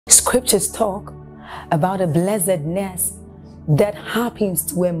Scriptures talk about a blessedness that happens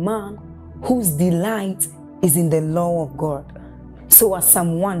to a man whose delight is in the law of God. So as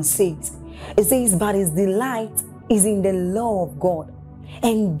Psalm 1 says, it says, but his delight is in the law of God,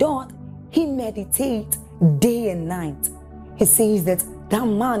 and doth he meditate day and night. He says that that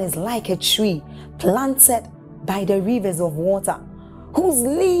man is like a tree planted by the rivers of water, whose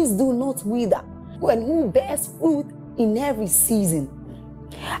leaves do not wither, and who bears fruit in every season.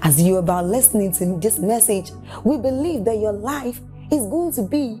 As you're about listening to this message, we believe that your life is going to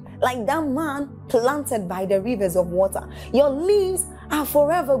be like that man planted by the rivers of water. Your leaves are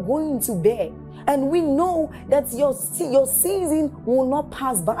forever going to bear. And we know that your season will not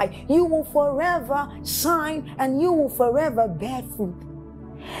pass by. You will forever shine and you will forever bear fruit.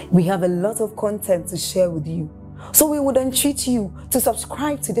 We have a lot of content to share with you. So we would entreat you to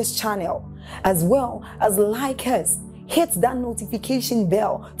subscribe to this channel, as well as like us. Hit that notification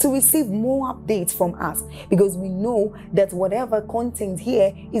bell to receive more updates from us, because we know that whatever content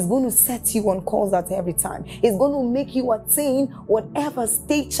here is going to set you on course at every time. It's going to make you attain whatever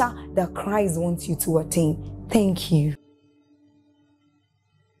stature that Christ wants you to attain. Thank you.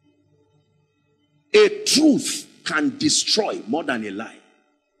 A truth can destroy more than a lie,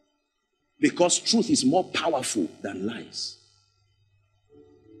 because truth is more powerful than lies.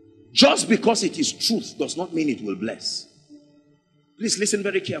 Just because it is truth does not mean it will bless. Please listen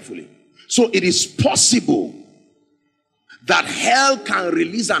very carefully. So it is possible that hell can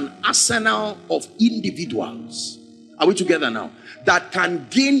release an arsenal of individuals. Are we together now? That can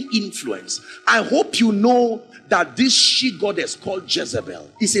gain influence. I hope you know that this she-goddess called Jezebel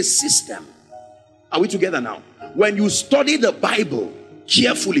is a system. Are we together now? When you study the Bible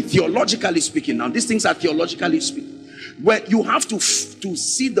carefully, theologically speaking, now these things are theologically speaking, where you have to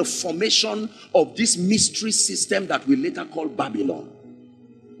see the formation of this mystery system that we later call Babylon.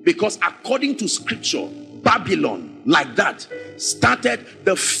 Because according to scripture, Babylon, like that, started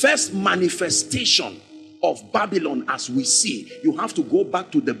the first manifestation of Babylon as we see. You have to go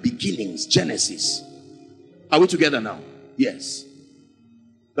back to the beginnings, Genesis. Are we together now? Yes.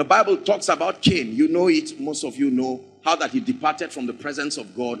 The Bible talks about Cain. You know it, most of you know, how that he departed from the presence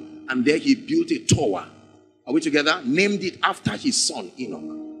of God, and there he built a tower. Are we together? Named it after his son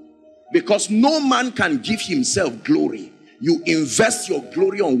Enoch. Because no man can give himself glory. You invest your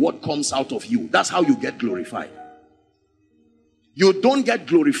glory on what comes out of you. That's how you get glorified. You don't get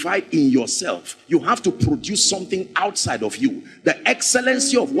glorified in yourself. You have to produce something outside of you. The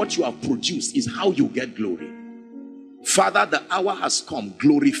excellency of what you have produced is how you get glory. Father, the hour has come.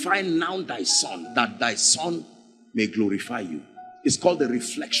 Glorify now thy son, that thy son may glorify you. It's called the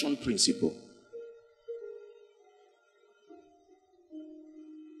reflection principle.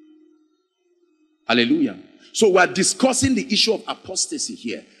 Hallelujah. So we're discussing the issue of apostasy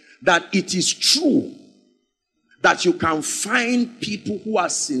here. That it is true that you can find people who are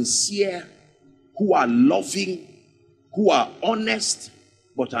sincere, who are loving, who are honest,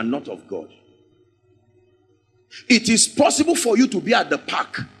 but are not of God. It is possible for you to be at the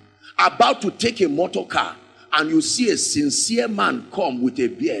park, about to take a motor car, and you see a sincere man come with a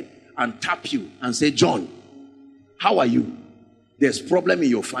beard and tap you and say, John, how are you? There's problem in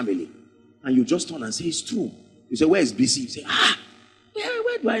your family. And you just turn and say, it's true. You say, where is BC? You say,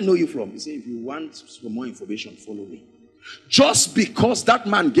 where do I know you from? You say, if you want some more information, follow me. Just because that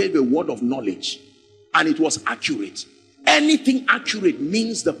man gave a word of knowledge and it was accurate. Anything accurate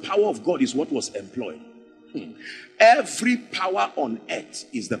means the power of God is what was employed. Every power on earth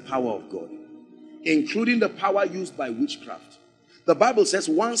is the power of God, including the power used by witchcraft. The Bible says,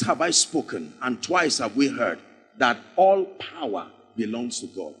 once have I spoken and twice have we heard that all power belongs to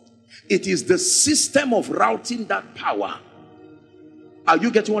God. It is the system of routing that power. Are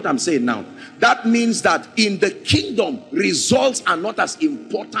you getting what I'm saying now? That means that in the kingdom, results are not as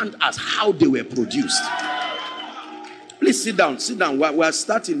important as how they were produced. Please sit down, sit down. We're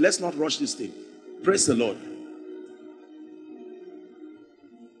starting. Let's not rush this thing. Praise the Lord.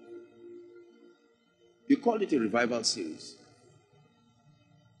 You call it a revival series.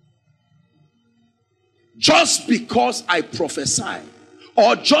 Just because I prophesy,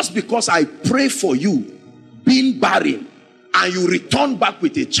 or just because I pray for you being barren and you return back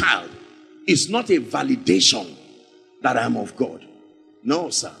with a child, is not a validation that I am of God. No,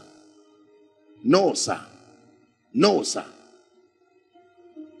 sir. No, sir. No, sir.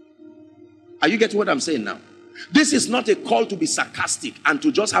 Are you getting what I'm saying now? This is not a call to be sarcastic and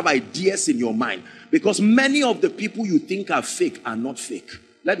to just have ideas in your mind, because many of the people you think are fake are not fake.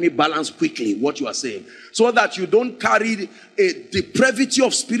 Let me balance quickly what you are saying, so that you don't carry a depravity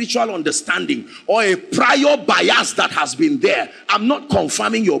of spiritual understanding or a prior bias that has been there. I'm not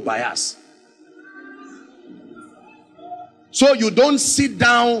confirming your bias. So you don't sit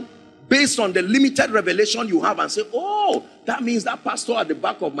down based on the limited revelation you have and say, oh, that means that pastor at the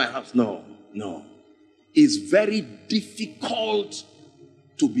back of my house. No, no. It's very difficult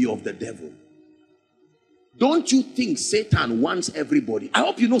to be of the devil. Don't you think Satan wants everybody? I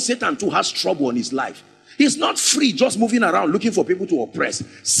hope you know Satan too has trouble in his life. He's not free just moving around looking for people to oppress.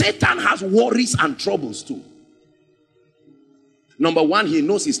 Satan has worries and troubles too. Number one, he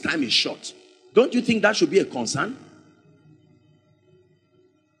knows his time is short. Don't you think that should be a concern?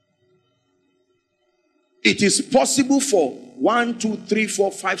 It is possible for 1, 2, 3,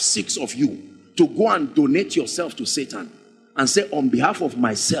 4, 5, 6 of you to go and donate yourself to Satan and say, on behalf of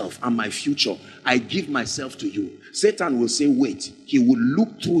myself and my future, I give myself to you. Satan will say, wait. He will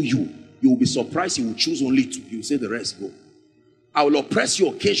look through you. You will be surprised. He will choose only 2. He will say, the rest go. I will oppress you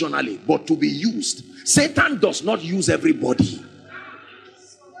occasionally, but to be used. Satan does not use everybody.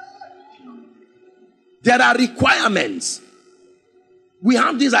 There are requirements. We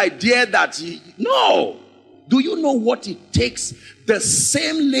have this idea that, no. Do you know what it takes? The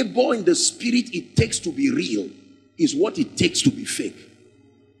same labor in the spirit it takes to be real is what it takes to be fake.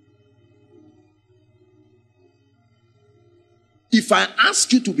 If I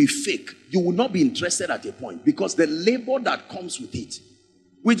ask you to be fake, you will not be interested at a point, because the labor that comes with it.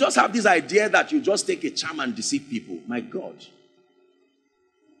 We just have this idea that you just take a charm and deceive people. My God.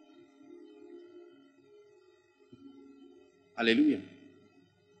 Hallelujah.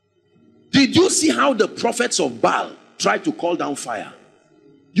 Did you see how the prophets of Baal tried to call down fire?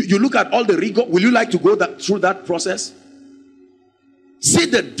 You look at all the rigor. Will you like to go through that process? See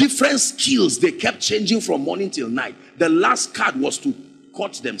the different skills they kept changing from morning till night. The last card was to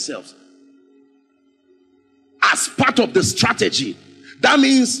cut themselves. As part of the strategy. That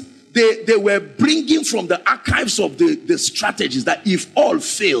means they were bringing from the archives of the strategies that if all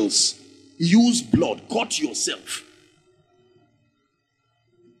fails, use blood, cut yourself.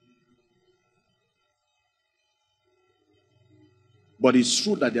 But it's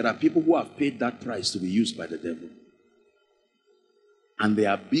true that there are people who have paid that price to be used by the devil. And they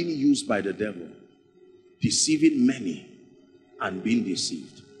are being used by the devil, deceiving many and being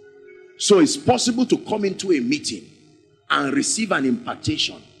deceived. So it's possible to come into a meeting and receive an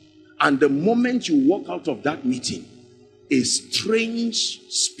impartation. And the moment you walk out of that meeting, a strange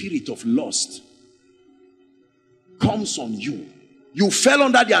spirit of lust comes on you. You fell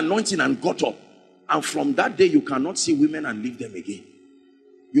under the anointing and got up. And from that day, you cannot see women and leave them again.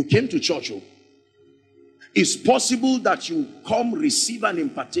 You came to church. Oh. It's possible that you come, receive an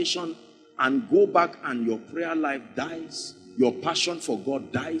impartation, and go back and your prayer life dies. Your passion for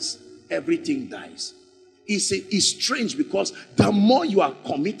God dies. Everything dies. It's strange because the more you are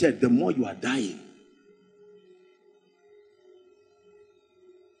committed, the more you are dying.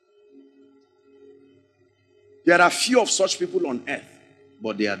 There are few of such people on earth,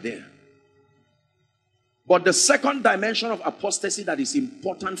 but they are there. But the second dimension of apostasy that is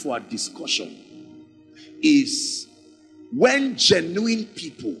important for our discussion is when genuine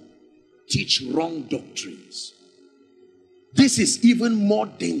people teach wrong doctrines. This is even more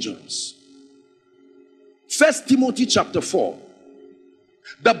dangerous. 1 Timothy chapter 4.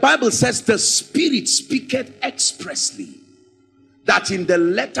 The Bible says the Spirit speaketh expressly that in the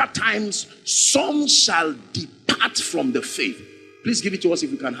latter times some shall depart from the faith. Please give it to us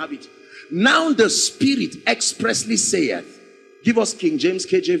if you can have it. Now the Spirit expressly saith, give us King James,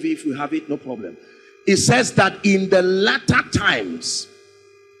 KJV if we have it, no problem. It says that in the latter times,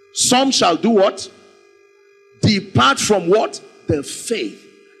 some shall do what? Depart from what? The faith.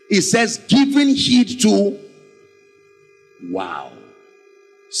 It says, giving heed to, wow,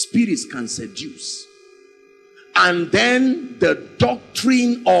 spirits can seduce. And then the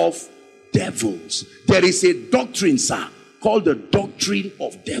doctrine of devils. There is a doctrine, sir, called the doctrine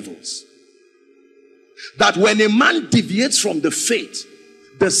of devils. That when a man deviates from the faith,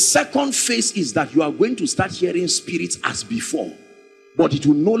 the second phase is that you are going to start hearing spirits as before, but it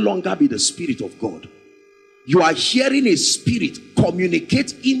will no longer be the Spirit of God. You are hearing a spirit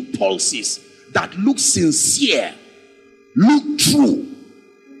communicate impulses that look sincere, look true,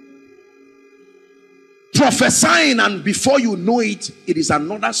 prophesying, and before you know it, it is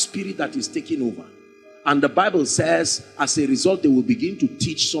another spirit that is taking over. And the Bible says, as a result, they will begin to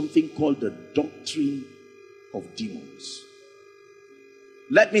teach something called the doctrine of demons.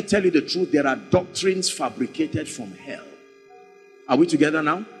 Let me tell you the truth. There are doctrines fabricated from hell. Are we together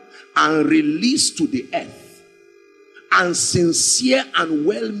now? And released to the earth. and sincere and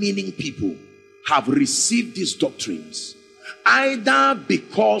well-meaning people have received these doctrines, either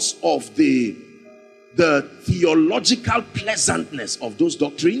because of the theological pleasantness of those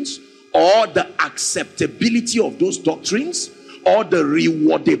doctrines, or the acceptability of those doctrines, or the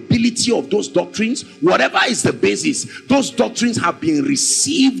rewardability of those doctrines. Whatever is the basis, those doctrines have been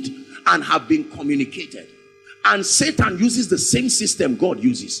received and have been communicated. And Satan uses the same system God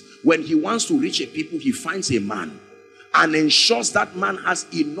uses. When he wants to reach a people, he finds a man and ensures that man has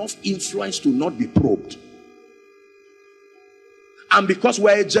enough influence to not be probed. And because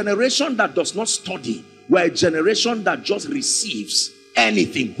we're a generation that does not study, we're a generation that just receives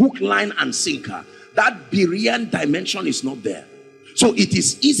anything, hook, line, and sinker. That Berean dimension is not there. So it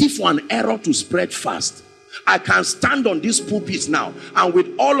is easy for an error to spread fast. I can stand on this pulpit now, and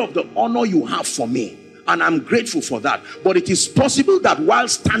with all of the honor you have for me, and I'm grateful for that, but it is possible that while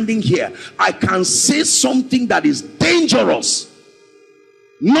standing here, I can say something that is dangerous,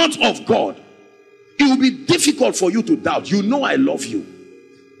 not of God. It will be difficult for you to doubt. You know I love you.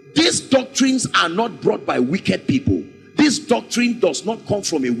 These doctrines are not brought by wicked people. This doctrine does not come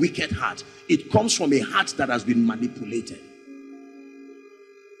from a wicked heart. It comes from a heart that has been manipulated.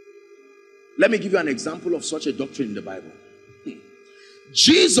 Let me give you an example of such a doctrine in the Bible.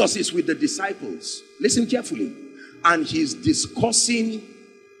 Jesus is with the disciples. Listen carefully. And he's discussing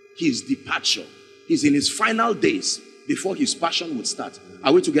his departure. He's in his final days before his passion would start.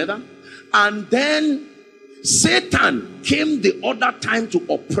 Are we together? And then Satan came the other time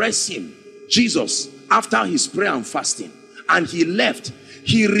to oppress him, Jesus, after his prayer and fasting. And he left.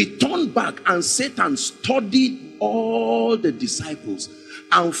 He returned back, and Satan studied all the disciples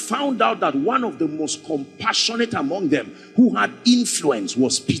and found out that one of the most compassionate among them, who had influence,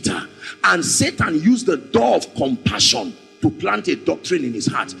 was Peter. And Satan used the door of compassion to plant a doctrine in his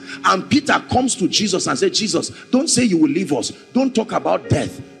heart. And Peter comes to Jesus and said, Jesus, don't say you will leave us. Don't talk about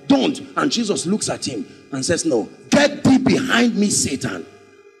death. Don't. And Jesus looks at him and says, no, get thee behind me, Satan.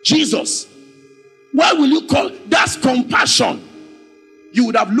 Jesus, why will you call? That's compassion. You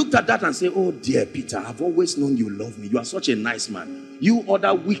would have looked at that and say, oh dear Peter, I've always known you love me. You are such a nice man. You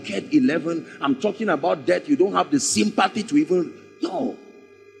other wicked 11, I'm talking about death. You don't have the sympathy to even, no.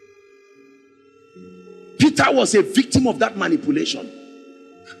 Peter was a victim of that manipulation.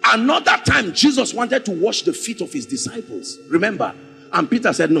 Another time, Jesus wanted to wash the feet of his disciples. Remember? And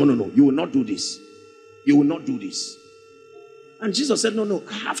Peter said, no, no, no, you will not do this. You will not do this. And Jesus said, no, no,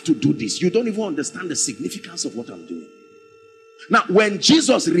 I have to do this. You don't even understand the significance of what I'm doing. Now, when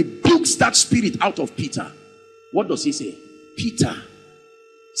Jesus rebukes that spirit out of Peter, what does he say? Peter,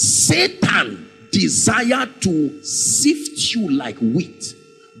 Satan desired to sift you like wheat,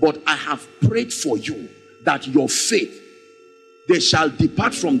 but I have prayed for you that your faith, they shall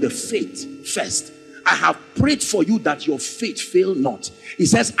depart from the faith first. I have prayed for you that your faith fail not. He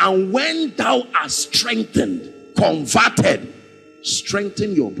says, and when thou art strengthened, converted,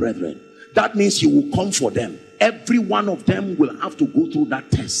 strengthen your brethren. That means you will come for them. Every one of them will have to go through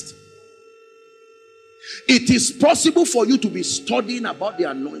that test. It is possible for you to be studying about the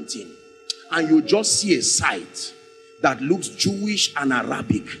anointing and you just see a site that looks Jewish and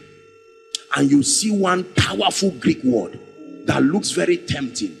Arabic, and you see one powerful Greek word that looks very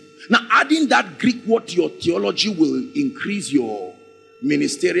tempting. Now, adding that Greek word to your theology will increase your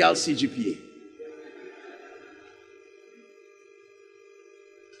ministerial CGPA.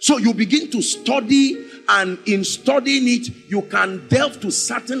 So you begin to study, and in studying it, you can delve to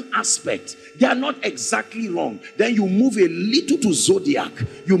certain aspects. They are not exactly wrong. Then you move a little to Zodiac.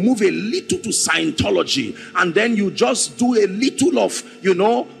 You move a little to Scientology. And then you just do a little of, you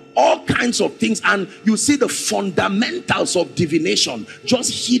know, all kinds of things. And you see the fundamentals of divination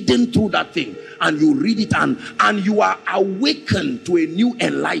just hidden through that thing. And you read it, and you are awakened to a new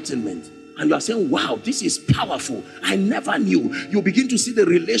enlightenment. And you are saying, wow, this is powerful. I never knew. You begin to see the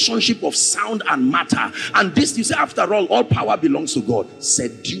relationship of sound and matter. And this, you say, after all power belongs to God.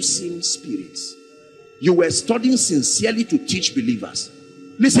 Seducing spirits. You were studying sincerely to teach believers.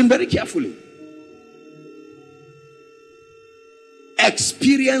 Listen very carefully.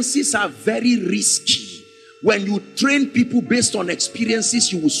 Experiences are very risky. When you train people based on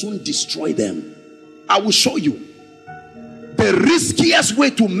experiences, you will soon destroy them. I will show you. The riskiest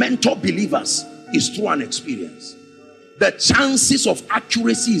way to mentor believers is through an experience. The chances of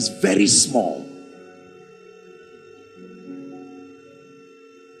accuracy is very small.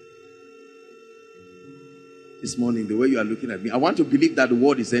 This morning, the way you are looking at me, I want to believe that the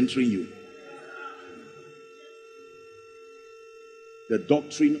word is entering you. The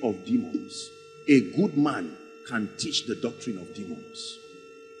doctrine of demons. A good man can teach the doctrine of demons.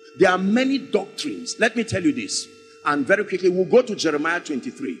 There are many doctrines. Let me tell you this. And very quickly, we'll go to Jeremiah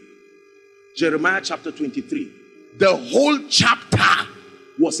 23. Jeremiah chapter 23. The whole chapter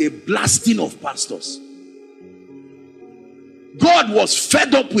was a blasting of pastors. God was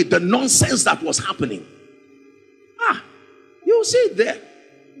fed up with the nonsense that was happening. You'll see it there.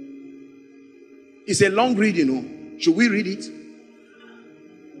 It's a long read, you know. Should we read it?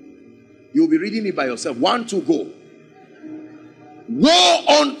 You'll be reading it by yourself. 1, 2, go.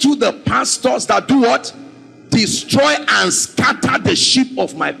 Woe unto the pastors that do what? Destroy and scatter the sheep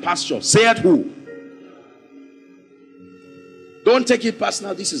of my pasture. Saith who? Don't take it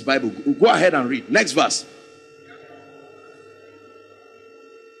personal. This is Bible. Go ahead and read. Next verse.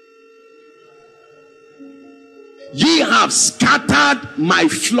 Ye have scattered my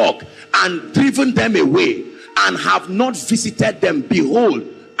flock and driven them away, and have not visited them. Behold,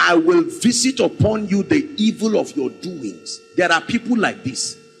 I will visit upon you the evil of your doings. There are people like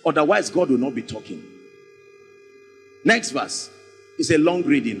this. Otherwise, God will not be talking. Next verse is a long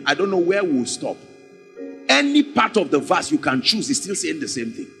reading. I don't know where we'll stop. Any part of the verse you can choose is still saying the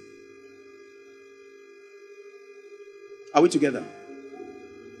same thing. Are we together?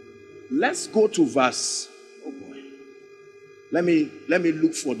 Let's go to verse. Oh boy. Let me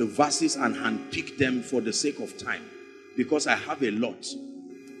look for the verses and handpick them for the sake of time, because I have a lot.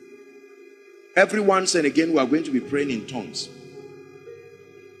 Every once and again we are going to be praying in tongues.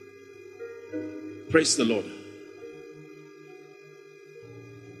 Praise the Lord.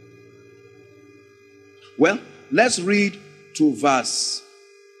 Well, let's read to verse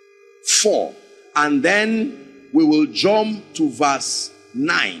 4, and then we will jump to verse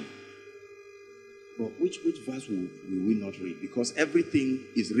 9. But which verse will we not read? Because everything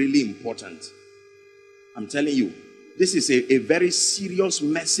is really important. I'm telling you, this is a very serious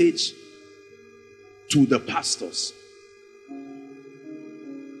message to the pastors.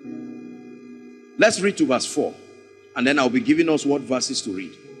 Let's read to verse 4, and then I'll be giving us what verses to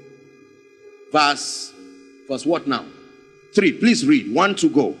read. Verse what now? 3. Please read. 1 to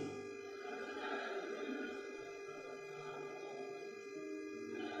go.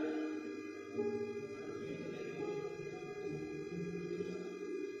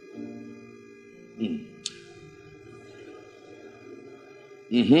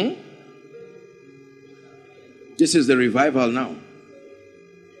 This is the revival now.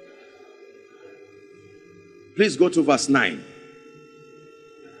 Please go to verse 9.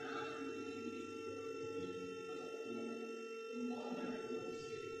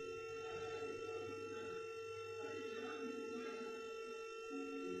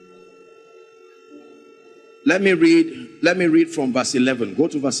 Let me read from verse 11. Go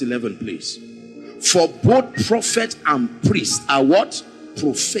to verse 11, please. For both prophet and priest are what?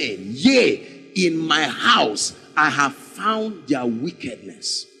 Profane. Yea, in my house I have found their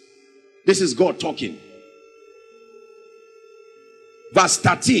wickedness. This is God talking. Verse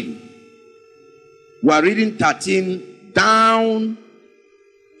 13. We are reading 13 down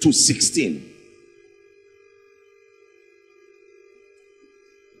to 16.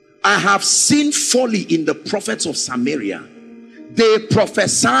 I have seen folly in the prophets of Samaria. They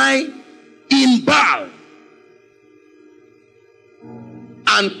prophesy in Baal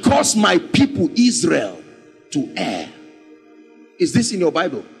and cause my people Israel to err. Is this in your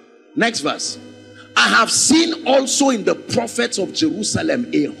Bible? Next verse. I have seen also in the prophets of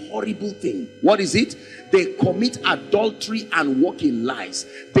Jerusalem a horrible thing. What is it? They commit adultery and walk in lies.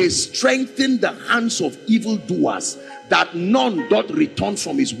 They strengthen the hands of evildoers, that none doth return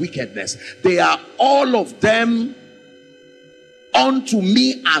from his wickedness. They are all of them unto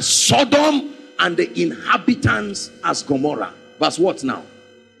me as Sodom, and the inhabitants as Gomorrah. Verse what now?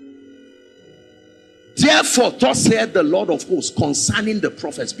 Therefore, thus saith the Lord of hosts concerning the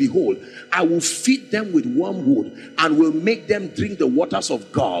prophets, behold, I will feed them with wormwood, and will make them drink the waters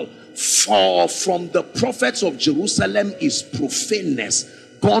of gall. For from the prophets of Jerusalem is profaneness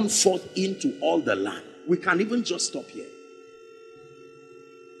gone forth into all the land. We can even just stop here.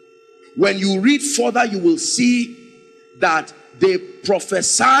 When you read further, you will see that they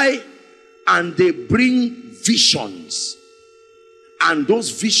prophesy and they bring visions, and those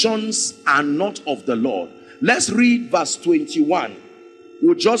visions are not of the Lord. Let's read verse 21.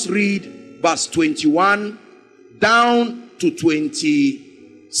 We'll just read verse 21 down to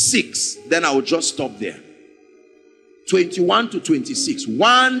 26. Then I will just stop there. 21 to 26.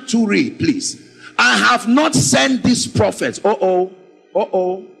 1, 2, read, please. I have not sent these prophets. Hold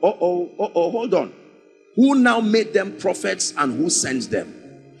on. Who now made them prophets and who sends them?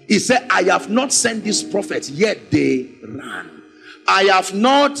 He said, I have not sent these prophets, yet they ran. I have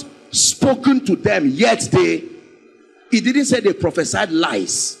not spoken to them, yet they... He didn't say they prophesied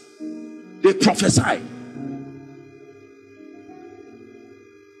lies. They prophesied.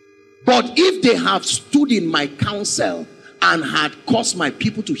 But if they have stood in my counsel and had caused my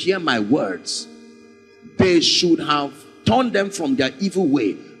people to hear my words, they should have turned them from their evil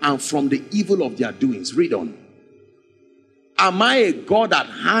way and from the evil of their doings. Read on. Am I a God at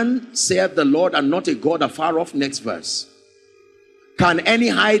hand, saith the Lord, and not a God afar off? Next verse. Can any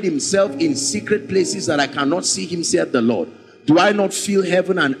hide himself in secret places that I cannot see him, saith the Lord? Do I not fill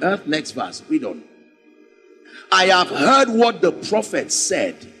heaven and earth? Next verse. Read on. I have heard what the prophet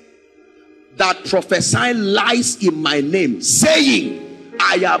said, that prophesy lies in my name, saying,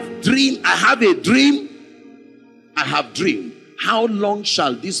 I have dreamed, I have a dream, I have dreamed. How long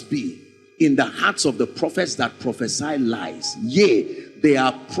shall this be in the hearts of the prophets that prophesy lies? Yea, they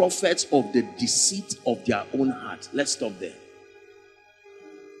are prophets of the deceit of their own heart. Let's stop there.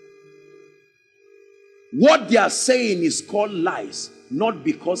 What they are saying is called lies, not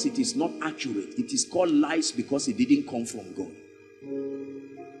because it is not accurate. It is called lies because it didn't come from God.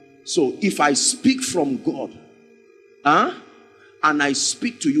 So if I speak from God, and I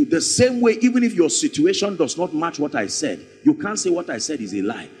speak to you the same way, even if your situation does not match what I said, you can't say what I said is a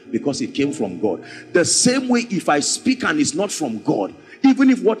lie because it came from God. The same way, if I speak and it's not from God, even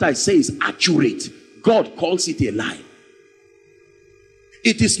if what I say is accurate, God calls it a lie.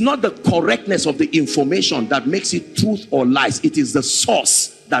 It is not the correctness of the information that makes it truth or lies. It is the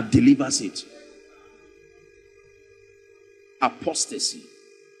source that delivers it. Apostasy,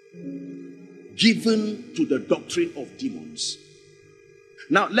 given to the doctrine of demons.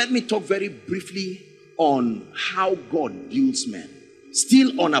 Now, let me talk very briefly on how God builds men.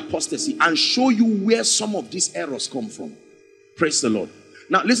 Still on apostasy, and show you where some of these errors come from. Praise the Lord.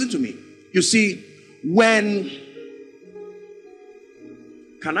 Now, listen to me. You see,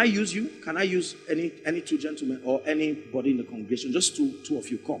 can I use you? Can I use any two gentlemen or anybody in the congregation? Just two of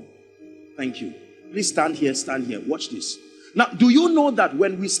you, come. Thank you. Please stand here, stand here. Watch this. Now, do you know that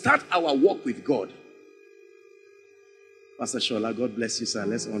when we start our walk with God, Pastor Shola, God bless you, sir.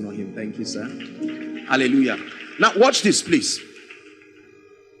 Let's honor him. Thank you, sir. Hallelujah. Now, watch this, please.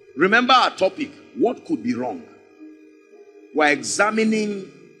 Remember our topic, what could be wrong? We're examining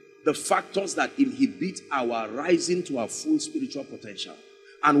the factors that inhibit our rising to our full spiritual potential.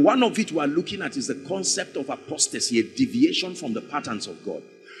 And one of it we're looking at is the concept of apostasy, a deviation from the patterns of God.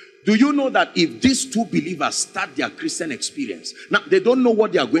 Do you know that if these two believers start their Christian experience, now they don't know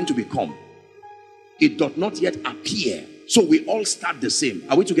what they are going to become. It does not yet appear. So we all start the same.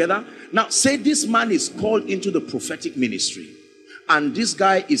 Are we together? Now say this man is called into the prophetic ministry. And this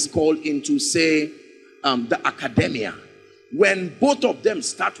guy is called into, say, the academia. When both of them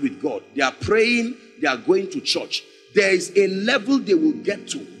start with God, they are praying, they are going to church. There is a level they will get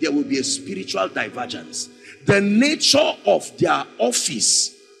to. There will be a spiritual divergence. The nature of their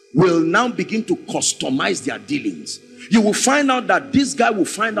office will now begin to customize their dealings. You will find out that this guy will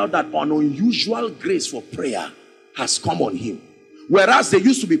find out that an unusual grace for prayer has come on him. Whereas they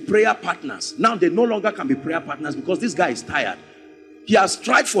used to be prayer partners, now they no longer can be prayer partners because this guy is tired. He has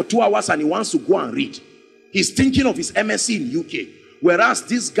tried for 2 hours and he wants to go and read. He's thinking of his MSc in UK. Whereas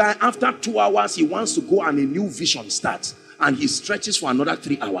this guy, after 2 hours, he wants to go and a new vision starts. And he stretches for another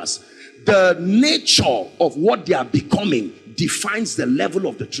 3 hours. The nature of what they are becoming defines the level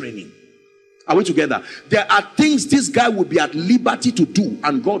of the training. Are we together? There are things this guy will be at liberty to do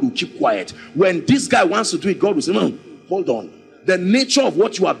and God will keep quiet. When this guy wants to do it, God will say, no, hold on. The nature of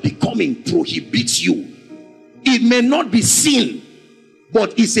what you are becoming prohibits you. It may not be sin,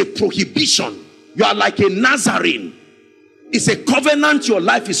 but it's a prohibition. You are like a Nazarene. It's a covenant your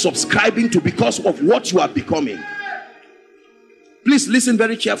life is subscribing to because of what you are becoming. Please listen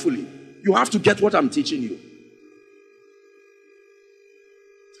very carefully. You have to get what I'm teaching you.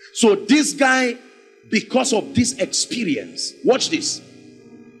 So this guy, because of this experience, watch this.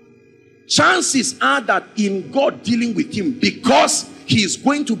 Chances are that in God dealing with him, because he is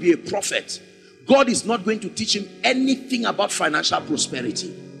going to be a prophet, God is not going to teach him anything about financial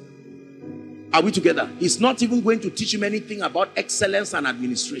prosperity. Are we together? He's not even going to teach him anything about excellence and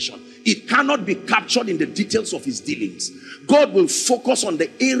administration. It cannot be captured in the details of his dealings. God will focus on the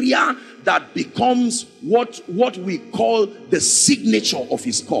area that becomes what we call the signature of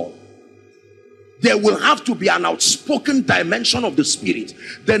his call. There will have to be an outspoken dimension of the spirit.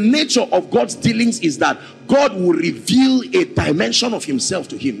 The nature of God's dealings is that God will reveal a dimension of himself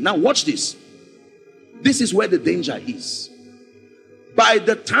to him. Now watch this. This is where the danger is. By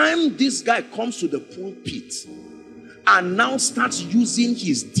the time this guy comes to the pulpit and now starts using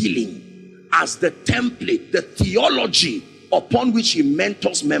his dealing as the template, the theology upon which he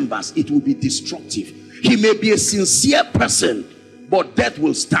mentors members, it will be destructive. He may be a sincere person, but death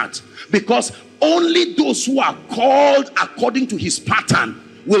will start. Because only those who are called according to his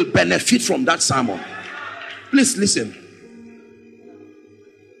pattern will benefit from that sermon. Please listen.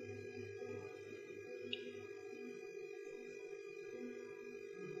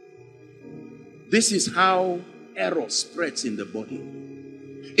 This is how error spreads in the body.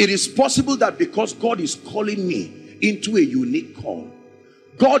 It is possible that because God is calling me into a unique call,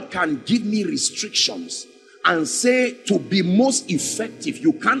 God can give me restrictions and say, to be most effective,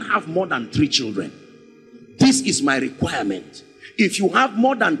 you can't have more than 3 children. This is my requirement. If you have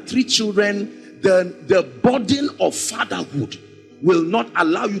more than 3 children, the burden of fatherhood will not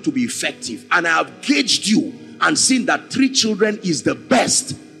allow you to be effective. And I have gauged you and seen that 3 children is the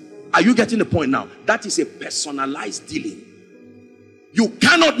best. Are you getting the point now? That is a personalized dealing. You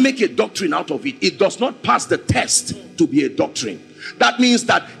cannot make a doctrine out of it. It does not pass the test to be a doctrine. That means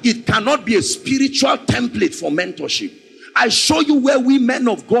that it cannot be a spiritual template for mentorship. I show you where we men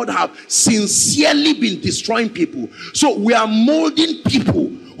of God have sincerely been destroying people. So we are molding people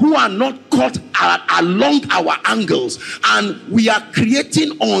who are not caught along our angles, and we are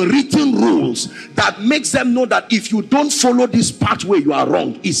creating unwritten rules that makes them know that if you don't follow this pathway, you are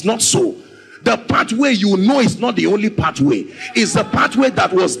wrong. It's not so. The pathway you know is not the only pathway. It's the pathway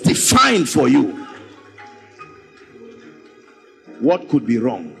that was defined for you. What could be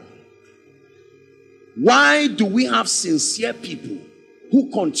wrong? Why do we have sincere people who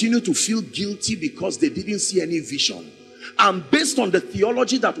continue to feel guilty because they didn't see any vision? And based on the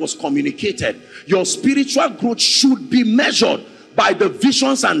theology that was communicated, your spiritual growth should be measured by the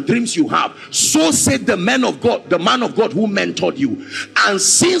visions and dreams you have. So said the man of God, the man of God who mentored you. And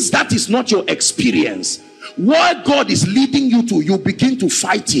since that is not your experience, what God is leading you to, you begin to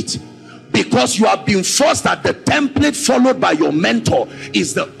fight it. Because you have been forced that the template followed by your mentor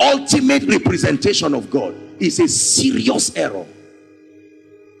is the ultimate representation of God. It's a serious error.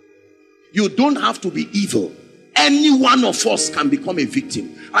 You don't have to be evil. Any one of us can become a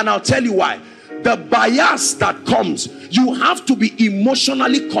victim. And I'll tell you why. The bias that comes, you have to be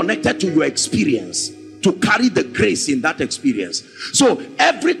emotionally connected to your experience to carry the grace in that experience. So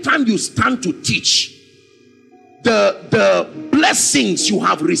every time you stand to teach, the blessings you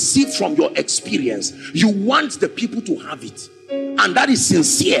have received from your experience, you want the people to have it. And that is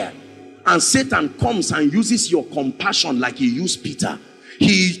sincere. And Satan comes and uses your compassion like he used Peter.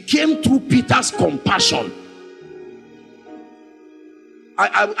 He came through Peter's compassion.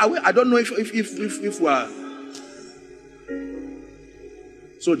 I don't know if we are.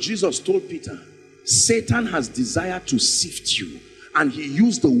 So Jesus told Peter, Satan has desired to sift you, and he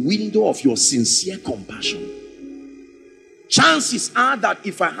used the window of your sincere compassion. Chances are that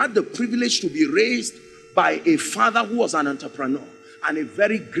if I had the privilege to be raised by a father who was an entrepreneur and a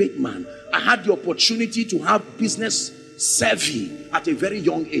very great man, I had the opportunity to have business savvy at a very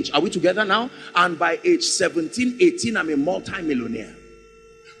young age. Are we together now? And by age 17, 18, I'm a multi-millionaire.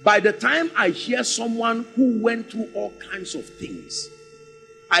 By the time I hear someone who went through all kinds of things,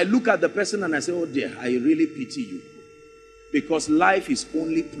 I look at the person and I say, oh dear, I really pity you. Because life is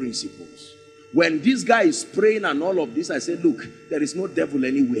only principles. When this guy is praying and all of this, I say, look, there is no devil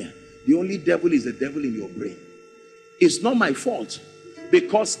anywhere. The only devil is the devil in your brain. It's not my fault.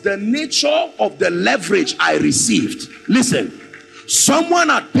 Because the nature of the leverage I received, listen, someone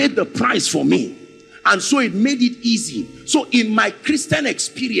had paid the price for me. And so it made it easy. So in my Christian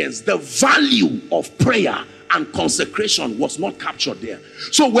experience, the value of prayer and consecration was not captured there.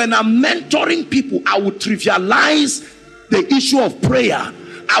 So when I'm mentoring people, I would trivialize the issue of prayer.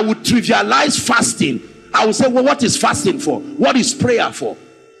 I would trivialize fasting. I would say, well, what is fasting for? What is prayer for?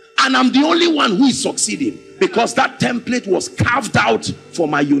 And I'm the only one who is succeeding because that template was carved out for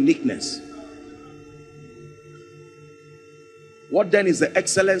my uniqueness. What then is the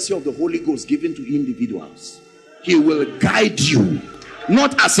excellency of the Holy Ghost given to individuals? He will guide you,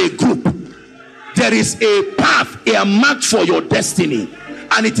 not as a group. There is a path, a mark for your destiny.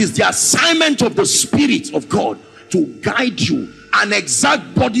 And it is the assignment of the Spirit of God to guide you. An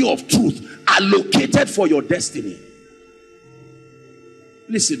exact body of truth allocated for your destiny.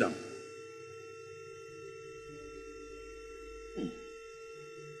 Please sit down.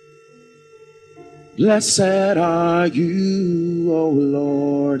 Blessed are you, O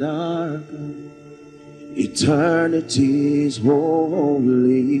Lord our God, eternity's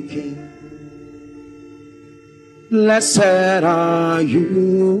holy King. Blessed are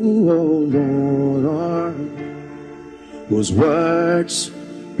you, O Lord our God, whose words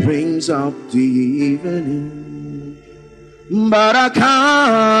brings up the evening.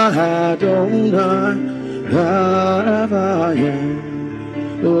 Barakah Adonai, Yaravayah.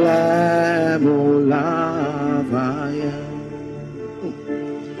 Lamb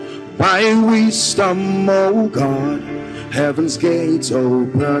by wisdom, O God, Heaven's gates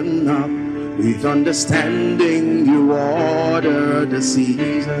open up. With understanding you order the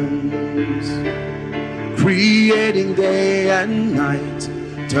seasons, creating day and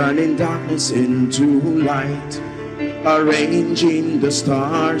night, turning darkness into light, arranging the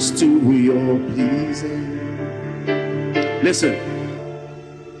stars to your pleasing. Listen,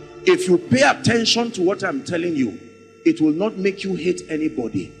 if you pay attention to what I'm telling you, it will not make you hate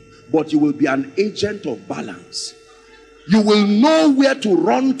anybody, but you will be an agent of balance. You will know where to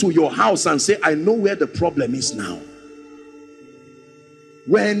run to your house and say, I know where the problem is now.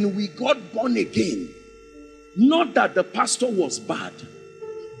 When we got born again, not that the pastor was bad,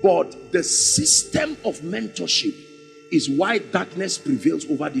 but the system of mentorship is why darkness prevails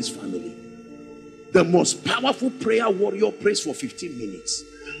over this family. The most powerful prayer warrior prays for 15 minutes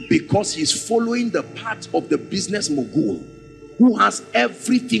because he's following the path of the business mogul who has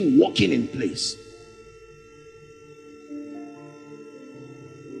everything working in place.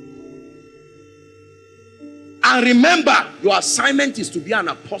 And remember, your assignment is to be an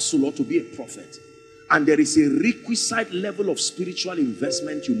apostle or to be a prophet. And there is a requisite level of spiritual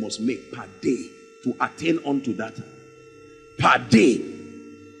investment you must make per day to attain unto that. Per day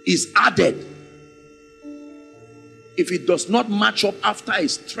is added. If it does not match up after a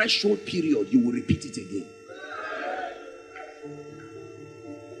threshold period, you will repeat it again.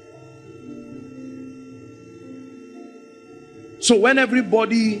 So when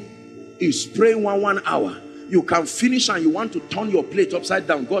everybody is praying 1 hour, you can finish and you want to turn your plate upside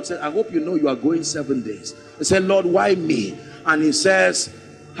down. God said, I hope you know you are going 7 days. He said, Lord, why me? And he says,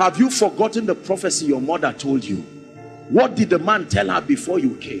 have you forgotten the prophecy your mother told you? What did the man tell her before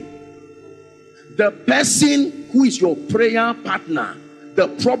you came? The person who is your prayer partner, the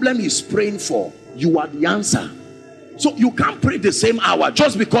problem he's praying for, you are the answer. So you can't pray the same hour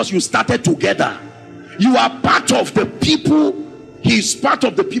just because you started together. You are part of the people. He's part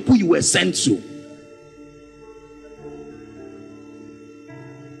of the people you were sent to.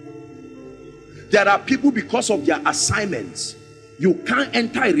 There are people, because of their assignments, you can't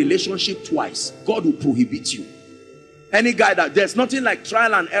enter a relationship twice. God will prohibit you. Any guy that there's nothing like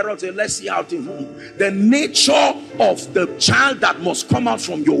trial and error, say, let's see how things. The nature of the child that must come out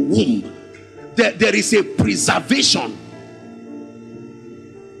from your womb, there is a preservation.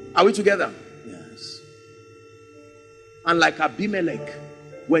 Are we together? Yes. And like Abimelech,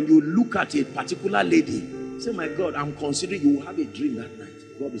 when you look at a particular lady, say, my God, I'm considering you will have a dream that night.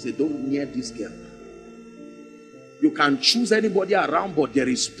 God will say, don't near this girl. You can choose anybody around, but there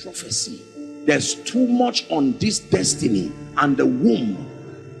is prophecy. There's too much on this destiny and the womb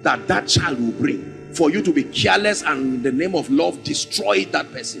that that child will bring for you to be careless and in the name of love destroy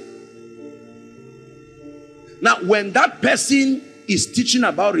that person. Now, when that person is teaching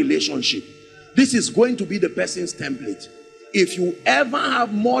about relationship, this is going to be the person's template. If you ever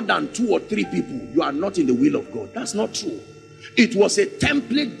have more than 2 or 3 people, you are not in the will of God. That's not true. It was a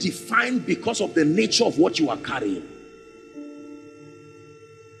template defined because of the nature of what you are carrying.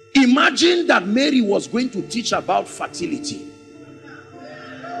 Imagine that Mary was going to teach about fertility.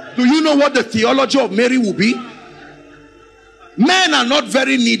 Do you know what the theology of Mary will be? Men are not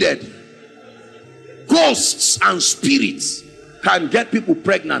very needed. Ghosts and spirits can get people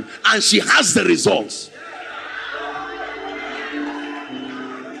pregnant, and she has the results.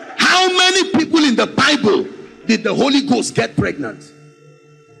 How many people in the Bible did the Holy Ghost get pregnant?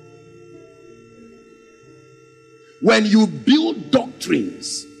 When you build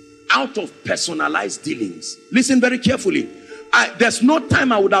doctrines out of personalized dealings, listen very carefully. There's no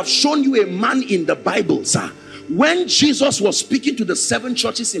time I would have shown you a man in the Bible, sir. When Jesus was speaking to the 7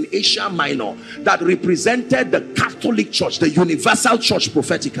 churches in Asia Minor that represented the Catholic Church, the universal church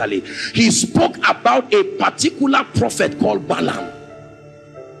prophetically, he spoke about a particular prophet called Balaam.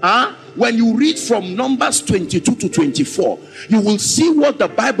 When you read from Numbers 22 to 24, you will see what the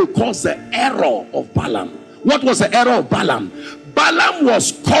Bible calls the error of Balaam. What was the error of Balaam? Balaam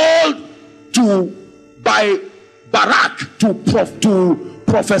was called by Barak to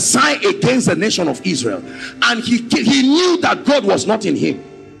prophesy against the nation of Israel, and he knew that God was not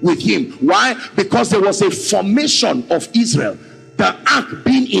with him. Why? Because there was a formation of Israel, the ark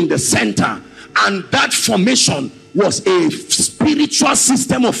being in the center, and that formation was a spiritual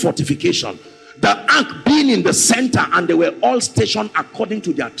system of fortification. The ark being in the center, and they were all stationed according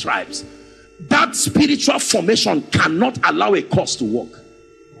to their tribes. That spiritual formation cannot allow a cause to work.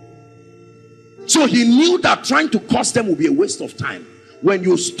 So he knew that trying to cause them would be a waste of time. When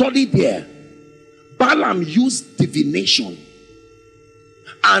you study there, Balaam used divination,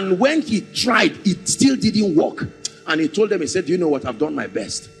 and when he tried, it still didn't work. And he told them, he said, do you know what, I've done my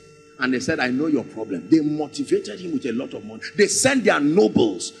best. And they said, I know your problem. They motivated him with a lot of money. They sent their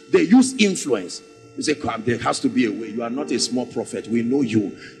nobles. They used influence. They said, come, there has to be a way. You are not a small prophet. We know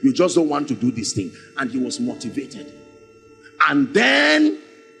you. You just don't want to do this thing. And he was motivated. And then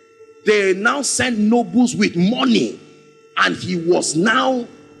they now sent nobles with money. And he was now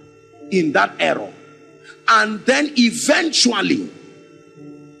in that error. And then eventually,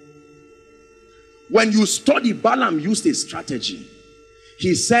 when you study, Balaam used a strategy.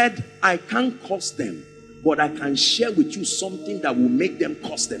 He said, I can't curse them, but I can share with you something that will make them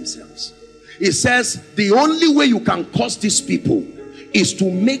curse themselves. He says, the only way you can curse these people is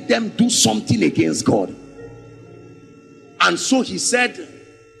to make them do something against God. And so he said,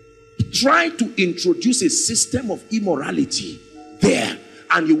 try to introduce a system of immorality there,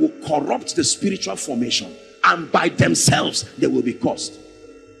 and you will corrupt the spiritual formation, and by themselves they will be cursed.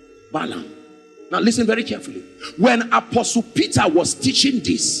 Balaam. Now listen very carefully. When Apostle Peter was teaching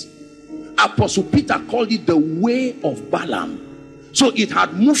this, Apostle Peter called it the way of Balaam. So it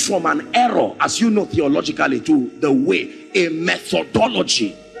had moved from an error, as you know theologically, to the way, a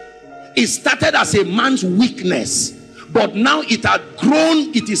methodology. It started as a man's weakness, but now it had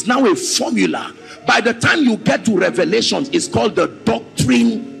grown. It is now a formula. By the time you get to Revelations, it's called the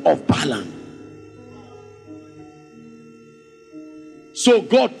doctrine of Balaam. So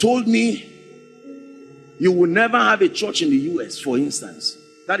God told me, you will never have a church in the US, for instance.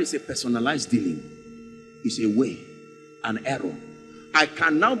 That is a personalized dealing. It's a way, an error. I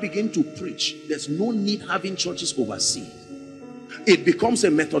can now begin to preach. There's no need having churches overseas. It becomes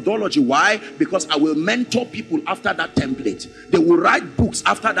a methodology. Why? Because I will mentor people after that template. They will write books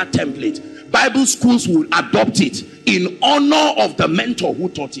after that template. Bible schools will adopt it in honor of the mentor who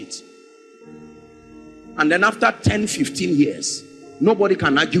taught it. And then after 10, 15 years, nobody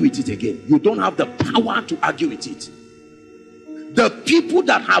can argue with it again. You don't have the power to argue with it. The people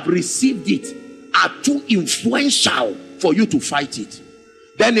that have received it are too influential for you to fight it.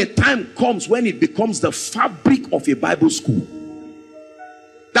 Then a time comes when it becomes the fabric of a Bible school.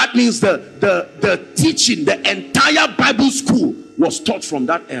 That means the teaching, the entire Bible school was taught from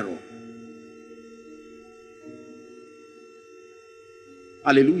that error.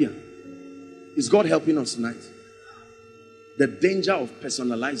 Hallelujah. Is God helping us tonight? The danger of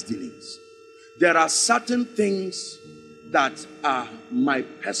personalized dealings. There are certain things that are my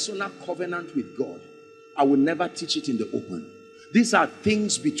personal covenant with God. I will never teach it in the open. These are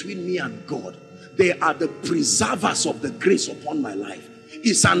things between me and God. They are the preservers of the grace upon my life.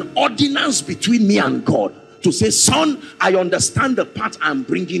 It's an ordinance between me and God to say, son, I understand the path I'm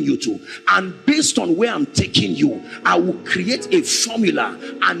bringing you to, and based on where I'm taking you, I will create a formula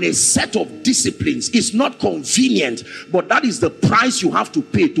and a set of disciplines. It's not convenient, but that is the price you have to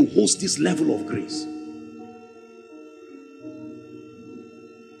pay to host this level of grace.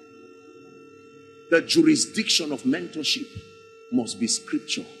 The jurisdiction of mentorship must be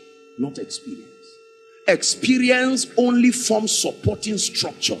scripture, not experience. Experience only forms supporting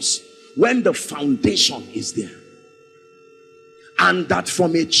structures when the foundation is there. And that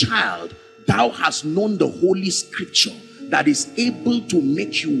from a child, thou hast known the holy scripture that is able to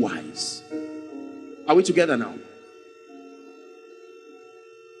make you wise. Are we together now?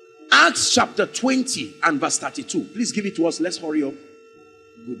 Acts chapter 20 and verse 32. Please give it to us. Let's hurry up.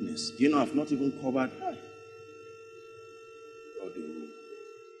 Goodness. Do you know I've not even covered?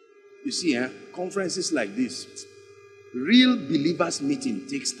 You see, conferences like this, real believers meeting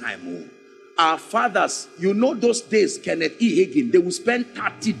takes time. Our fathers, you know those days, Kenneth E. Hagin, they will spend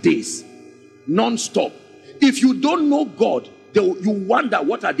 30 days non-stop. If you don't know God, you wonder,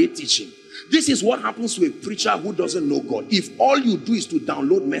 what are they teaching? This is what happens to a preacher who doesn't know God. If all you do is to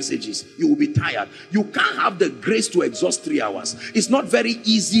download messages, you will be tired. You can't have the grace to exhaust 3 hours. It's not very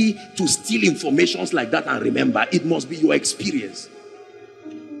easy to steal informations like that and remember. It must be your experience.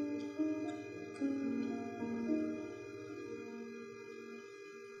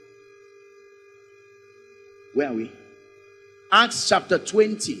 Where are we? Acts chapter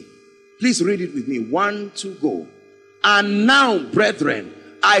 20. Please read it with me. 1, 2, go. And now, brethren,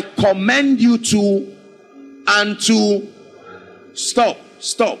 I commend you to and to stop.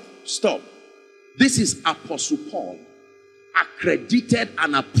 This is Apostle Paul, accredited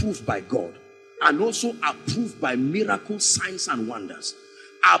and approved by God, and also approved by miracles, signs, and wonders,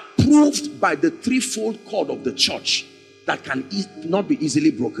 approved by the threefold cord of the church that can not be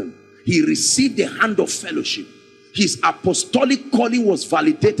easily broken. He received the hand of fellowship. His apostolic calling was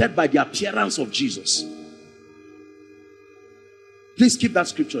validated by the appearance of Jesus. Please keep that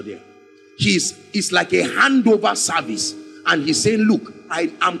scripture there. It's like a handover service. And he's saying, look,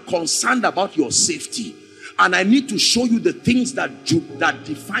 I am concerned about your safety. and I need to show you the things that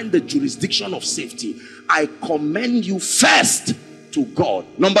define the jurisdiction of safety, I commend you first to God.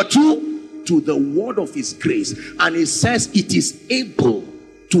 Number two, to the word of his grace. And it says it is able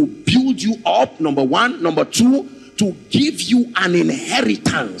to build you up, number one. Number two, to give you an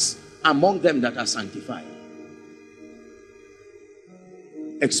inheritance among them that are sanctified.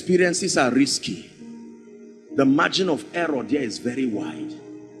 Experiences are risky. The margin of error there is very wide.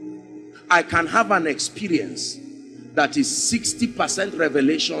 I can have an experience that is 60%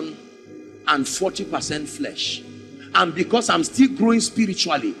 revelation and 40% flesh. And because I'm still growing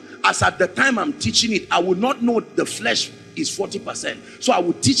spiritually, as at the time I'm teaching it, I will not know the flesh is 40%. So I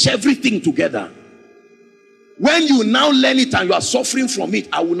will teach everything together. When you now learn it and you are suffering from it,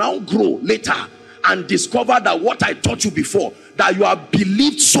 I will now grow later and discover that what I taught you before, that you have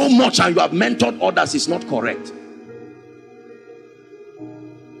believed so much and you have mentored others, is not correct.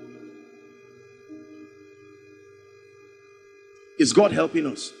 Is God helping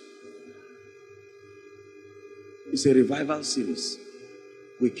us? It's a revival series.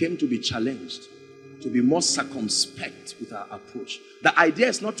 We came to be challenged, to be more circumspect with our approach. The idea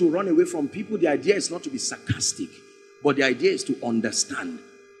is not to run away from people. The idea is not to be sarcastic. But the idea is to understand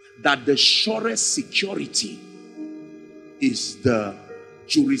that the surest security is the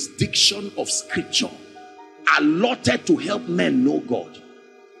jurisdiction of Scripture, allotted to help men know God.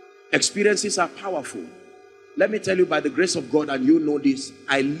 Experiences are powerful. Let me tell you, by the grace of God, and you know this,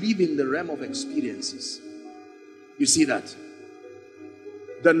 I live in the realm of experiences. You see that?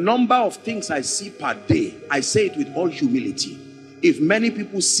 The number of things I see per day, I say it with all humility. If many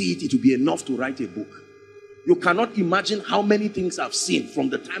people see it, it will be enough to write a book. You cannot imagine how many things I've seen from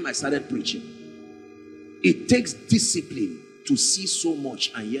the time I started preaching. It takes discipline to see so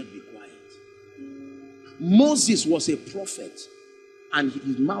much and yet be quiet. Moses was a prophet and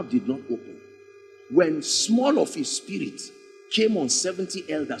his mouth did not open. When small of his spirit came on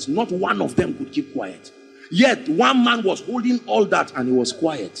 70 elders, not one of them could keep quiet. Yet one man was holding all that and he was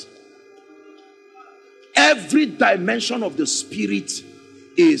quiet. Every dimension of the spirit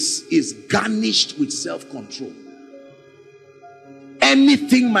is garnished with self-control.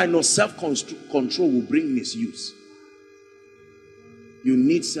 Anything minus self-control will bring misuse. You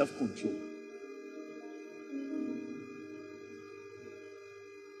need self-control.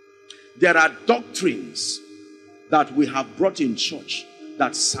 There are doctrines that we have brought in church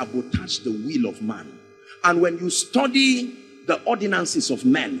that sabotage the will of man. And when you study the ordinances of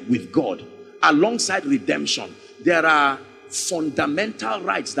men with God, alongside redemption, there are fundamental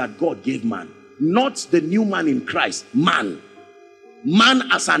rights that God gave man. Not the new man in Christ, man. Man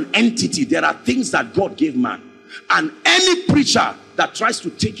as an entity, there are things that God gave man. And any preacher that tries to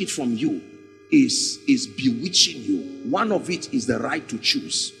take it from you is bewitching you. One of it is the right to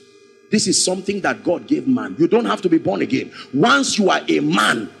choose. This is something that God gave man. You don't have to be born again. Once you are a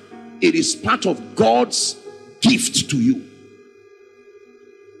man, it is part of God's gift to you.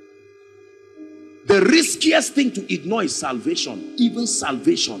 The riskiest thing to ignore is salvation. Even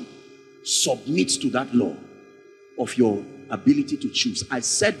salvation submits to that law of your ability to choose. I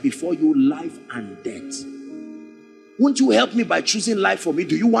said before you life and death. Won't you help me by choosing life for me?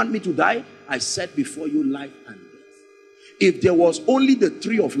 Do you want me to die? I said before you life and death. If there was only the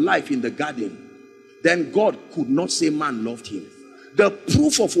tree of life in the garden, then God could not say man loved him. The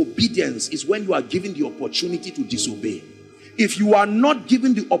proof of obedience is when you are given the opportunity to disobey. If you are not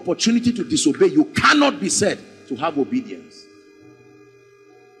given the opportunity to disobey, you cannot be said to have obedience.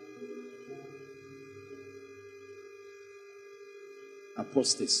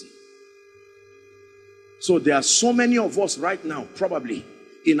 Apostasy. So there are so many of us right now, probably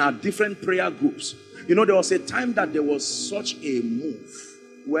in our different prayer groups. You know, there was a time that there was such a move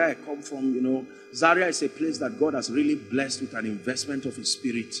where I come from. You know, Zaria is a place that God has really blessed with an investment of his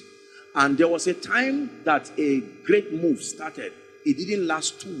spirit. And there was a time that a great move started. It didn't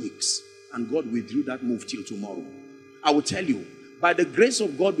last 2 weeks. And God withdrew that move till tomorrow. I will tell you, by the grace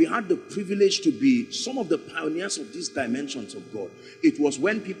of God, we had the privilege to be some of the pioneers of these dimensions of God. It was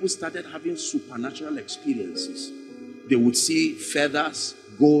when people started having supernatural experiences. They would see feathers,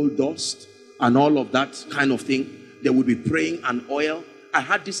 gold dust, and all of that kind of thing. They would be praying and oil. I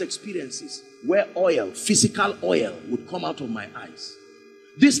had these experiences where oil, physical oil, would come out of my eyes.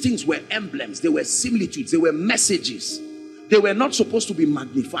 These things were emblems. They were similitudes. They were messages. They were not supposed to be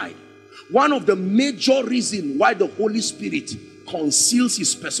magnified. One of the major reasons why the Holy Spirit conceals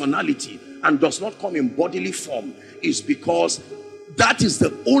his personality and does not come in bodily form is because that is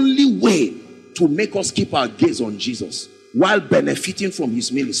the only way to make us keep our gaze on Jesus while benefiting from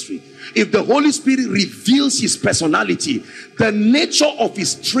his ministry. If the Holy Spirit reveals his personality, the nature of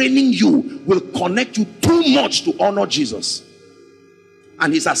his training you will connect you to too much to honor Jesus.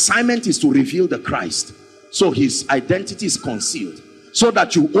 And his assignment is to reveal the Christ. So his identity is concealed, so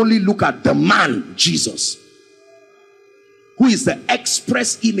that you only look at the man, Jesus, who is the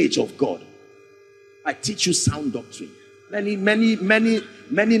express image of God. I teach you sound doctrine.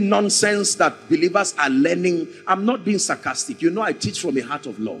 Many nonsense that believers are learning. I'm not being sarcastic. You know, I teach from a heart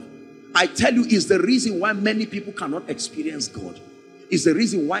of love. I tell you, is the reason why many people cannot experience God. Is the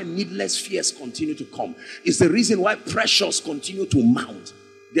reason why needless fears continue to come. Is the reason why pressures continue to mount.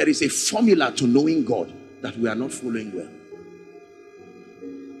 There is a formula to knowing God that we are not following well.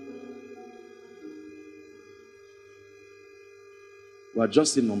 We are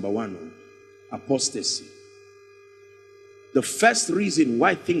just in number one, apostasy. The first reason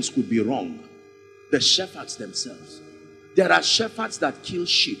why things could be wrong, the shepherds themselves. There are shepherds that kill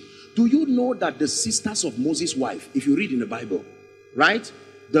sheep. Do you know that the sisters of Moses' wife, if you read in the Bible, right?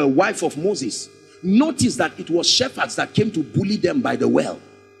 The wife of Moses, notice that it was shepherds that came to bully them by the well.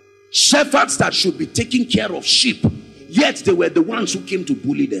 Shepherds that should be taking care of sheep, yet they were the ones who came to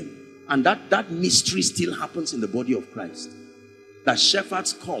bully them. And that mystery still happens in the body of Christ. That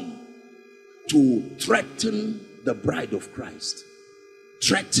shepherds come to threaten the bride of Christ,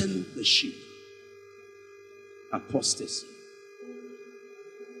 threaten the sheep. Apostasy.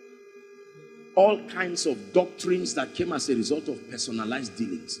 All kinds of doctrines that came as a result of personalized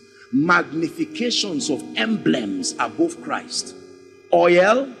dealings. Magnifications of emblems above Christ.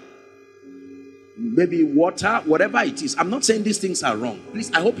 Oil, maybe water, whatever it is. I'm not saying these things are wrong.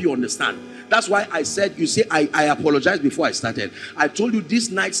 Please, I hope you understand. That's why I said, you see, I apologized before I started. I told you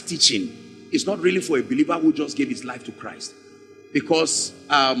this night's teaching is not really for a believer who just gave his life to Christ. Because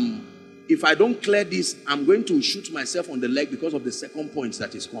if I don't clear this, I'm going to shoot myself on the leg because of the second point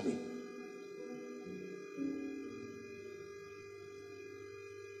that is coming.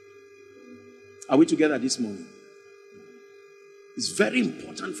 Are we together this morning? It's very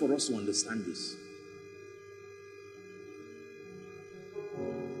important for us to understand this.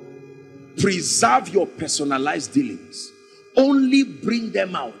 Preserve your personalized dealings. Only bring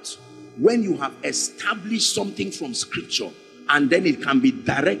them out when you have established something from scripture, and then it can be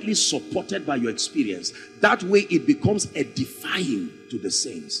directly supported by your experience. That way it becomes edifying to the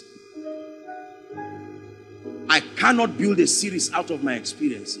saints. I cannot build a series out of my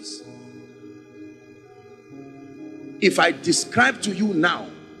experiences. If I describe to you now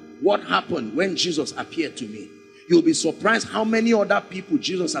what happened when Jesus appeared to me, you'll be surprised how many other people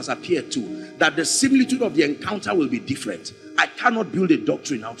Jesus has appeared to, that the similitude of the encounter will be different. I cannot build a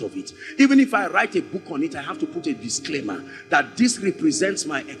doctrine out of it. Even if I write a book on it, I have to put a disclaimer that this represents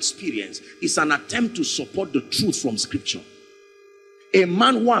my experience. It's an attempt to support the truth from scripture. A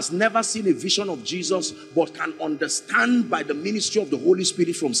man who has never seen a vision of Jesus but can understand by the ministry of the Holy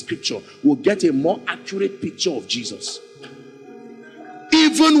Spirit from scripture will get a more accurate picture of Jesus.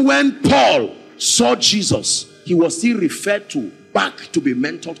 Even when Paul saw Jesus, he was still referred to back to be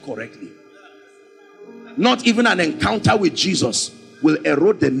mentored correctly. Not even an encounter with Jesus will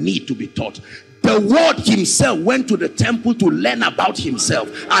erode the need to be taught. The Word himself went to the temple to learn about himself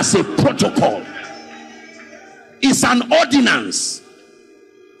as a protocol. It's an ordinance.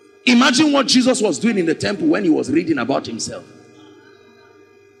 Imagine what Jesus was doing in the temple when he was reading about himself.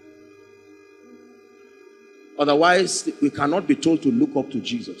 Otherwise, we cannot be told to look up to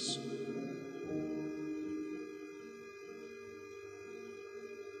Jesus.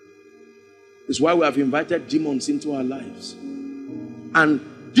 It's why we have invited demons into our lives. And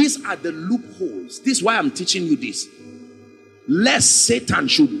these are the loopholes. This is why I'm teaching you this. Lest Satan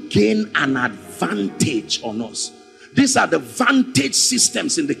should gain an advantage on us. These are the vantage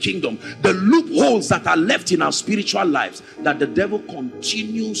systems in the kingdom. The loopholes that are left in our spiritual lives that the devil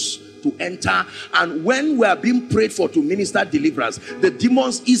continues to enter. And when we are being prayed for to minister deliverance, the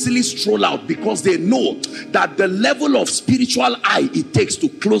demons easily stroll out because they know that the level of spiritual eye it takes to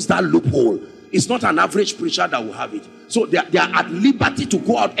close that loophole. It's not an average preacher that will have it. So they are at liberty to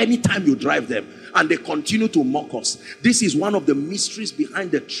go out anytime you drive them. And they continue to mock us. This is one of the mysteries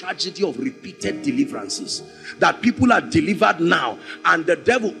behind the tragedy of repeated deliverances. That people are delivered now, and the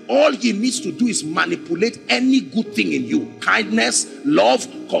devil, all he needs to do is manipulate any good thing in you. Kindness, love,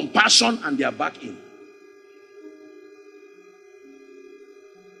 compassion, and they are back in.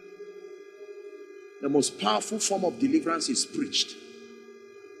 The most powerful form of deliverance is preached.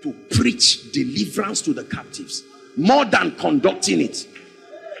 To preach deliverance to the captives. More than conducting it.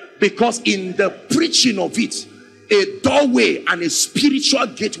 Because in the preaching of it, a doorway and a spiritual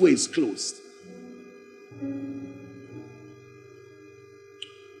gateway is closed.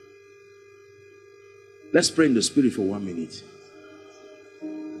 Let's pray in the spirit for 1 minute.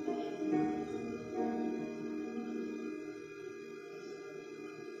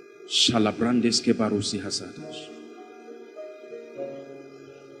 Shalabrandes kebarusi hasadas.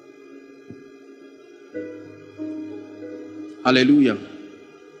 Hallelujah.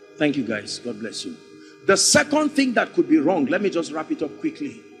 Thank you, guys. God bless you. The second thing that could be wrong, let me just wrap it up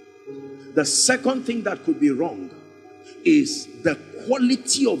quickly. The second thing that could be wrong is the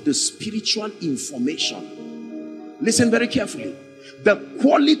quality of the spiritual information. Listen very carefully. The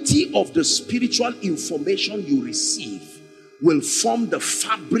quality of the spiritual information you receive will form the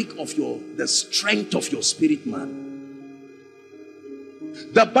fabric of the strength of your spirit man.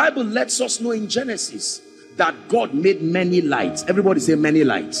 The Bible lets us know in Genesis that God made many lights. Everybody say many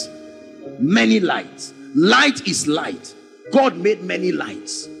lights. Many lights. Light is light. God made many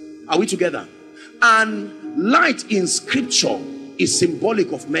lights. Are we together? And light in scripture is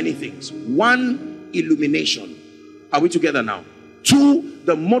symbolic of many things. One, illumination. Are we together now? Two,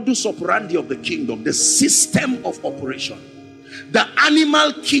 the modus operandi of the kingdom, the system of operation. The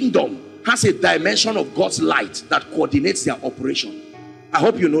animal kingdom has a dimension of God's light that coordinates their operation. I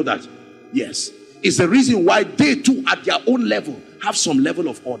hope you know that. Yes. It's the reason why they too at their own level have some level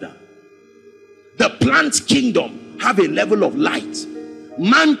of order. The plant kingdom have a level of light.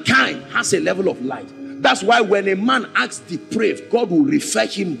 Mankind has a level of light. That's why when a man acts depraved, God will refer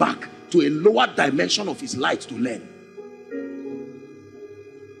him back to a lower dimension of his light to learn.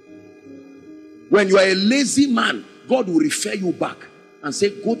 When you are a lazy man, God will refer you back and say,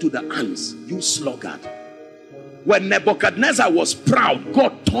 go to the ants, you sluggard. When Nebuchadnezzar was proud,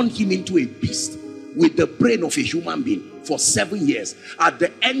 God turned him into a beast with the brain of a human being for 7 years. At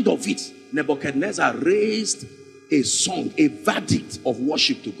the end of it, Nebuchadnezzar raised a song, a verdict of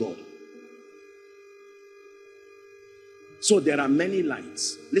worship to God. So there are many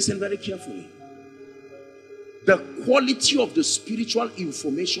lights. Listen very carefully. The quality of the spiritual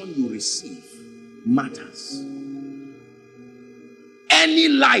information you receive matters. Any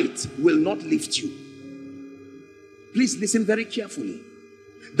light will not lift you. Please listen very carefully.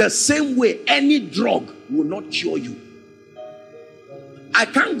 The same way any drug will not cure you. I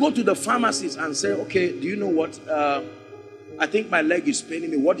can't go to the pharmacist and say, okay, do you know what? I think my leg is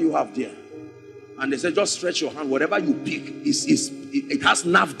paining me. What do you have there? And they say, just stretch your hand. Whatever you pick, it has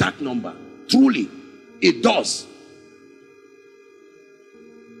NAFDAC number. Truly, it does.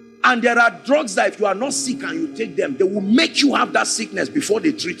 And there are drugs that if you are not sick and you take them, they will make you have that sickness before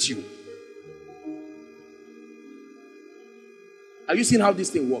they treat you. Have you seen how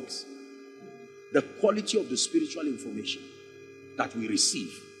this thing works? The quality of the spiritual information that we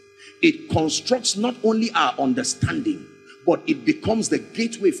receive, it constructs not only our understanding, but it becomes the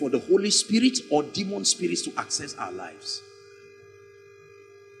gateway for the Holy Spirit or demon spirits to access our lives.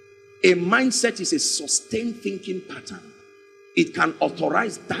 A mindset is a sustained thinking pattern. It can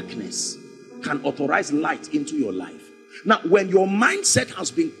authorize darkness, can authorize light into your life. Now, when your mindset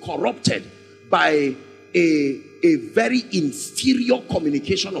has been corrupted by a very inferior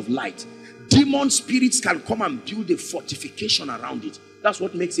communication of light, demon spirits can come and build a fortification around it. That's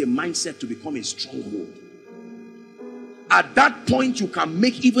what makes a mindset to become a stronghold. At that point, you can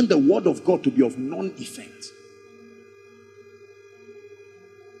make even the word of God to be of non-effect.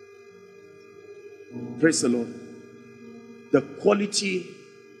 Praise the Lord. The quality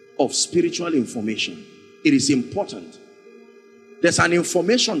of spiritual information, it is important. There's an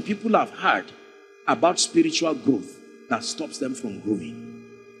information people have heard about spiritual growth that stops them from growing.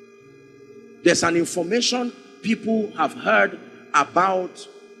 There's an information people have heard about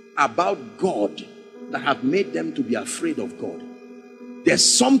God that have made them to be afraid of God. There's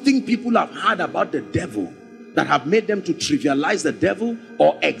something people have heard about the devil that have made them to trivialize the devil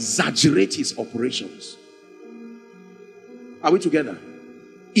or exaggerate his operations. Are we together?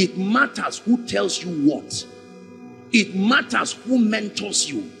 It matters who tells you what. It matters who mentors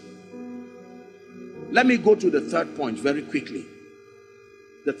you. Let me go to the third point very quickly.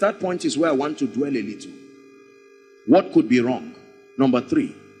 The third point is where I want to dwell a little. What could be wrong? Number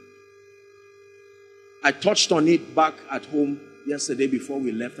 3. I touched on it back at home yesterday before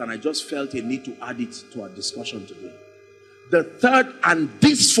we left, and I just felt a need to add it to our discussion today. The third, and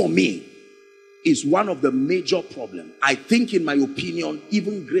this for me, is one of the major problems. I think, in my opinion,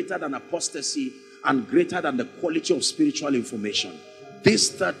 even greater than apostasy and greater than the quality of spiritual information.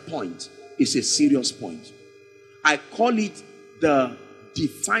 This third point is a serious point. I call it the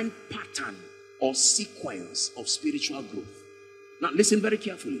defined pattern or sequence of spiritual growth. Now listen very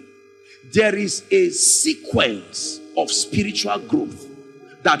carefully. There is a sequence of spiritual growth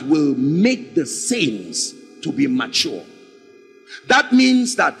that will make the saints to be mature. That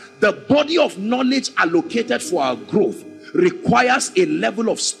means that the body of knowledge allocated for our growth requires a level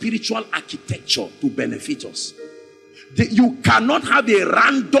of spiritual architecture to benefit us. You cannot have a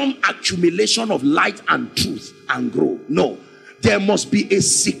random accumulation of light and truth and grow. No. There must be a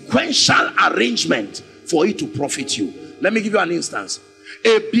sequential arrangement for it to profit you. Let me give you an instance.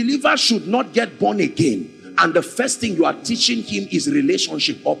 A believer should not get born again, and the first thing you are teaching him is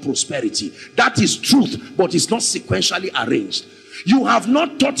relationship or prosperity. That is truth, but it's not sequentially arranged. You have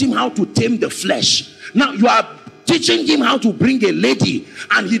not taught him how to tame the flesh. Now you are teaching him how to bring a lady,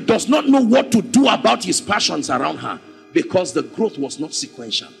 and he does not know what to do about his passions around her, because the growth was not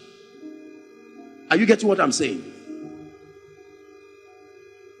sequential. Are you getting what I'm saying?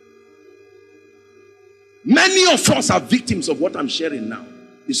 Many of us are victims of what I'm sharing now.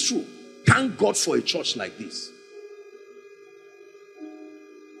 It's true. Thank God for a church like this.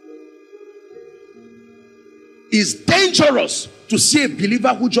 It's dangerous to see a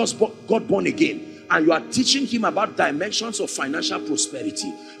believer who just got born again, and you are teaching him about dimensions of financial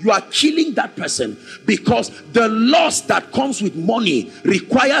prosperity. You are killing that person, because the loss that comes with money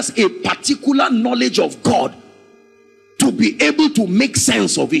requires a particular knowledge of God to be able to make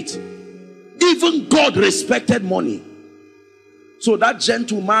sense of it. Even God respected money. So that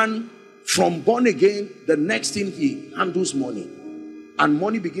gentleman, from born again, the next thing he handles money. And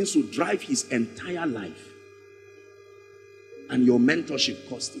money begins to drive his entire life. And your mentorship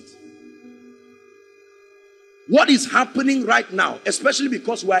cost it. What is happening right now, especially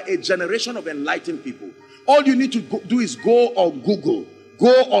because we are a generation of enlightened people, all you need to do is go on Google,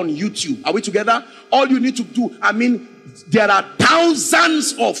 go on YouTube. Are we together? All you need to do, there are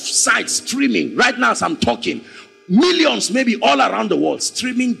thousands of sites streaming right now as I'm talking. Millions, maybe all around the world,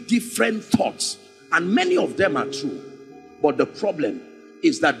 streaming different thoughts. And many of them are true. But the problem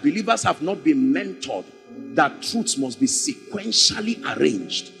is that believers have not been mentored that truths must be sequentially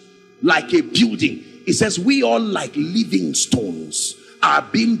arranged. Like a building. It says we all, like living stones, are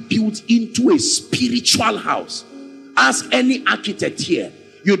being built into a spiritual house. Ask any architect here.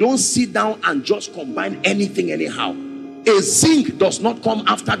 You don't sit down and just combine anything anyhow. A zinc does not come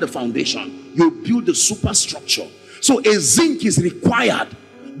after the foundation. You build the superstructure. So a zinc is required,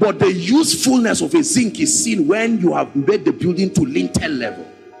 but the usefulness of a zinc is seen when you have made the building to lintel level.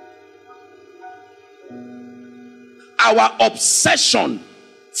 Our obsession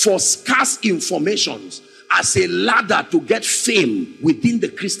for scarce informations as a ladder to get fame within the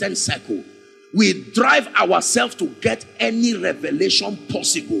Christian circle, we drive ourselves to get any revelation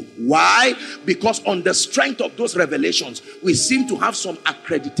possible. Why? Because on the strength of those revelations, we seem to have some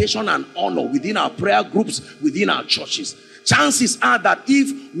accreditation and honor within our prayer groups, within our churches. Chances are that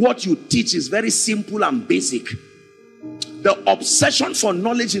if what you teach is very simple and basic, the obsession for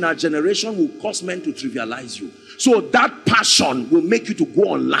knowledge in our generation will cause men to trivialize you. So that passion will make you to go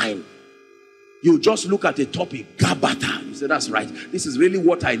online. You just look at a topic, Gabata. You say, that's right. This is really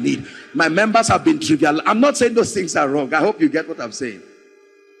what I need. My members have been trivial. I'm not saying those things are wrong. I hope you get what I'm saying.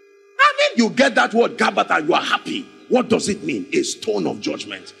 You get that word, Gabata, you are happy. What does it mean? A stone of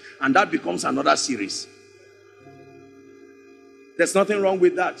judgment. And that becomes another series. There's nothing wrong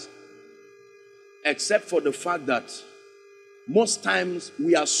with that. Except for the fact that most times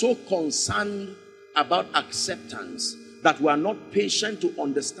we are so concerned about acceptance that we are not patient to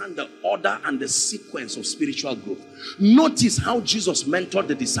understand the order and the sequence of spiritual growth. Notice how Jesus mentored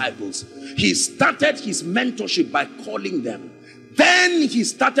the disciples. He started his mentorship by calling them. Then he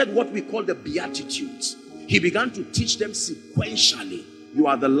started what we call the Beatitudes. He began to teach them sequentially. You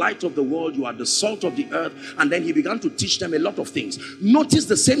are the light of the world, you are the salt of the earth. And then he began to teach them a lot of things. Notice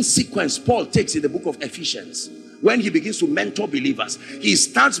the same sequence Paul takes in the book of Ephesians. When he begins to mentor believers, he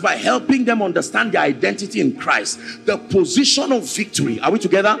starts by helping them understand their identity in Christ, the position of victory. Are we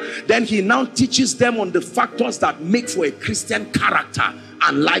together? Then he now teaches them on the factors that make for a Christian character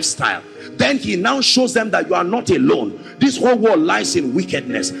and lifestyle. Then he now shows them that you are not alone. This whole world lies in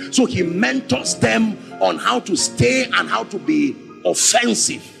wickedness. So he mentors them on how to stay and how to be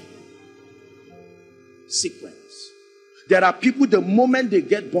offensive. Sequence. There are people, the moment they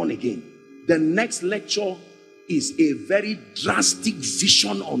get born again, the next lecture is a very drastic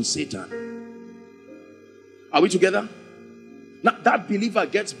vision on Satan. Are we together? Now that believer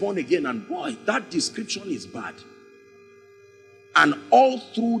gets born again, and boy, that description is bad. And all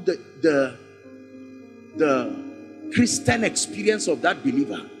through the Christian experience of that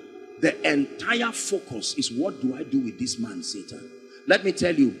believer, the entire focus is, what do I do with this man, Satan? Let me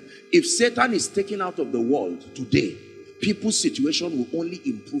tell you, if Satan is taken out of the world today, people's situation will only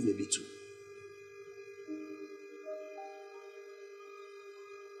improve a little.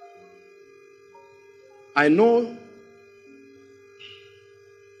 I know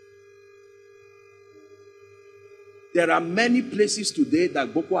there are many places today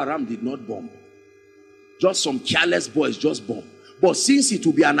that Boko Haram did not bomb. Just some careless boys just bomb. But since it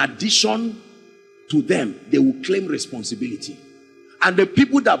will be an addition to them, they will claim responsibility. And the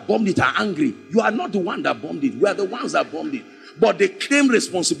people that bombed it are angry. You are not the one that bombed it. We are the ones that bombed it. But they claim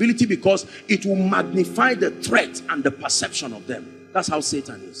responsibility because it will magnify the threat and the perception of them. That's how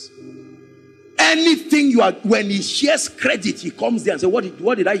Satan is. Anything you are, when he shares credit, he comes there and says,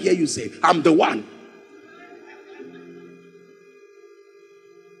 what did I hear you say? I'm the one.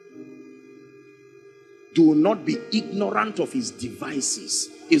 Do not be ignorant of his devices.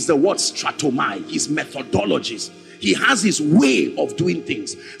 Is the word stratomai, his methodologies. He has his way of doing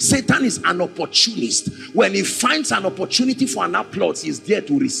things. Satan is an opportunist. When he finds an opportunity for an applause, he is there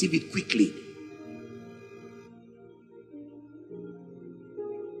to receive it quickly.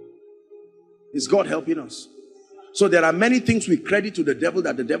 Is God helping us? So there are many things we credit to the devil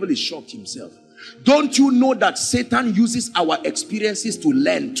that the devil is shocked himself. Don't you know that Satan uses our experiences to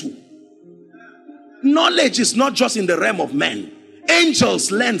learn too? Knowledge is not just in the realm of men.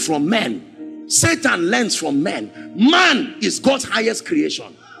 Angels learn from men. Satan learns from men. Man is God's highest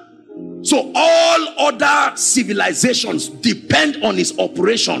creation. So all other civilizations depend on his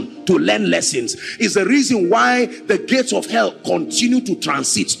operation to learn lessons. Is the reason why the gates of hell continue to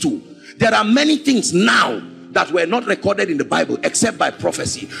transit too. There are many things now that were not recorded in the Bible except by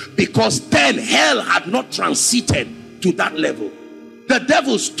prophecy, because then hell had not transited to that level. The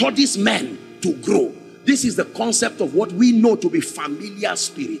devil studies men to grow. This is the concept of what we know to be familiar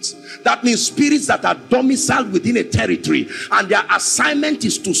spirits. That means spirits that are domiciled within a territory, and their assignment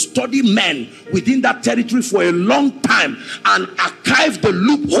is to study men within that territory for a long time and archive the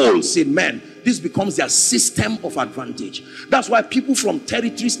loopholes in men. This becomes their system of advantage. That's why people from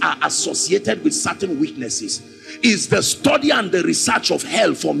territories are associated with certain weaknesses. Is the study and the research of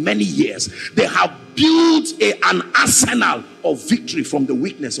hell for many years. They have built an arsenal of victory from the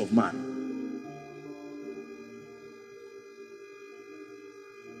weakness of man.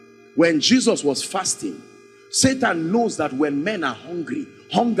 When Jesus was fasting, Satan knows that when men are hungry,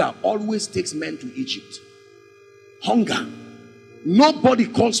 hunger always takes men to Egypt. Hunger. Nobody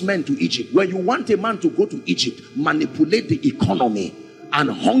calls men to Egypt. When you want a man to go to Egypt, manipulate the economy,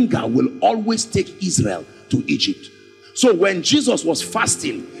 and hunger will always take Israel to Egypt. So when Jesus was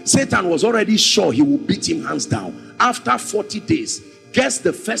fasting, Satan was already sure he would beat him hands down. After 40 days, guess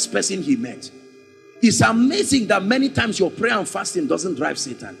the first person he met? It's amazing that many times your prayer and fasting doesn't drive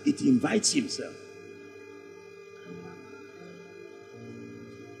Satan. It invites himself.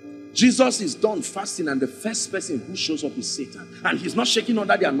 Jesus is done fasting, and the first person who shows up is Satan. And he's not shaking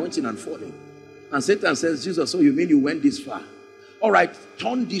under the anointing and falling. And Satan says, Jesus, so you mean you went this far? All right,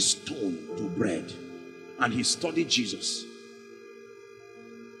 turn this stone to bread. And he studied Jesus.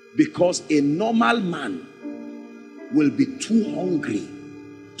 Because a normal man will be too hungry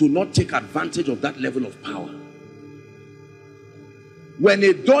to not take advantage of that level of power. When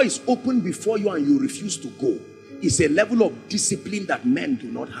a door is opened before you and you refuse to go, it's a level of discipline that men do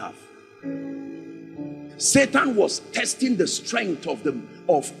not have. Satan was testing the strength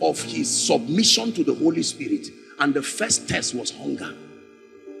of his submission to the Holy Spirit, and the first test was hunger.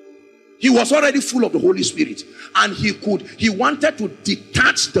 He was already full of the Holy Spirit, and he wanted to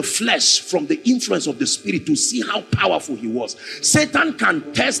detach the flesh from the influence of the Spirit to see how powerful he was. Satan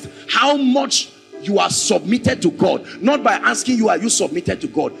can test how much you are submitted to God, not by asking you, are you submitted to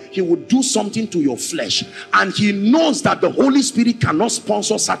God? He will do something to your flesh, and he knows that the Holy Spirit cannot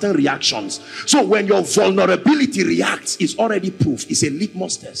sponsor certain reactions. So when your vulnerability reacts, it's already proof. It's a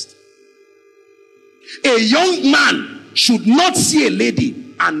litmus test. A young man should not see a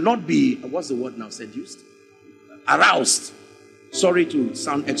lady and not be, what's the word now seduced? Aroused. Sorry to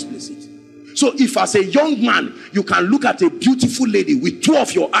sound explicit. So if as a young man, you can look at a beautiful lady with two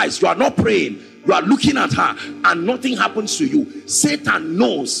of your eyes, you are not praying, you are looking at her, and nothing happens to you, Satan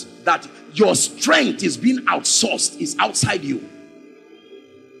knows that your strength is being outsourced, is outside you.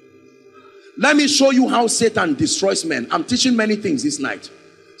 Let me show you how Satan destroys men. I'm teaching many things this night.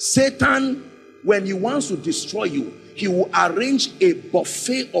 Satan, when he wants to destroy you, he will arrange a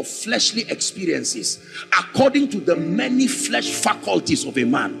buffet of fleshly experiences according to the many flesh faculties of a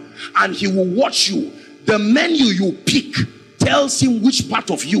man, and he will watch you. The menu you pick tells him which part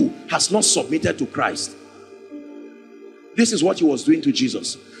of you has not submitted to Christ. This is what he was doing to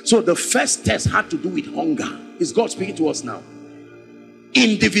Jesus. So the first test had to do with hunger. Is God speaking to us now?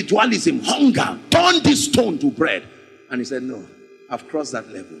 Individualism, hunger. Turn this stone to bread. And he said, no, I've crossed that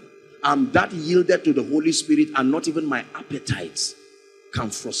level. I'm that yielded to the Holy Spirit, and not even my appetites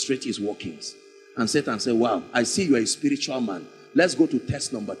can frustrate his workings. And Satan said, wow, I see you're a spiritual man. Let's go to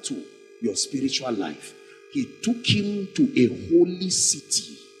test number 2, your spiritual life. He took him to a holy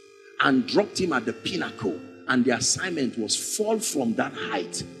city and dropped him at the pinnacle, and the assignment was fall from that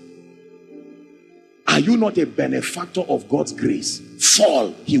height. Are you not a benefactor of God's grace?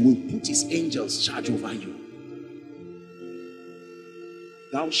 Fall, he will put his angels charge over you.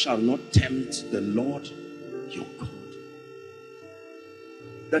 Thou shalt not tempt the Lord your God.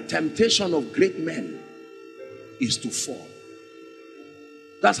 The temptation of great men is to fall.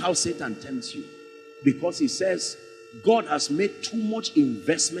 That's how Satan tempts you. Because he says, God has made too much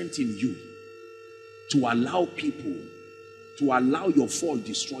investment in you to allow people, to allow your fall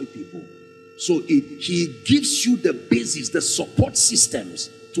destroy people. So he gives you the basis, the support systems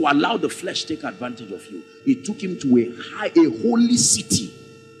to allow the flesh take advantage of you. He took him to a holy city.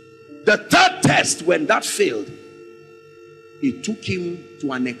 The third test, when that failed, he took him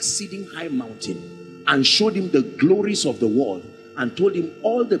to an exceeding high mountain and showed him the glories of the world and told him,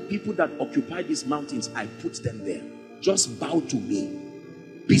 all the people that occupy these mountains, I put them there. Just bow to me.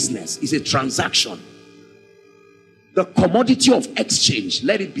 Business is a transaction. The commodity of exchange,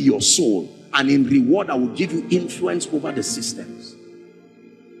 let it be your soul. And in reward, I will give you influence over the systems.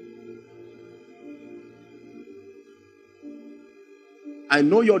 I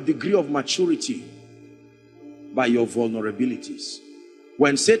know your degree of maturity by your vulnerabilities.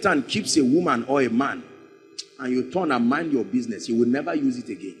 When Satan keeps a woman or a man and you turn and mind your business, he will never use it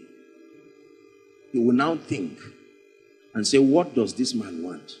again. He will now think and say, what does this man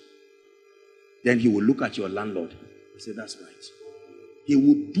want? Then he will look at your landlord and say, that's right. He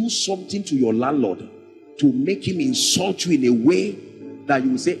will do something to your landlord to make him insult you in a way that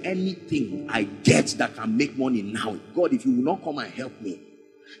you will say, anything I get that can make money now, God, if you will not come and help me.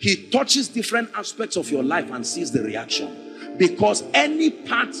 He touches different aspects of your life and sees the reaction. Because any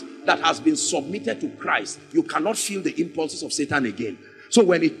part that has been submitted to Christ, you cannot feel the impulses of Satan again. So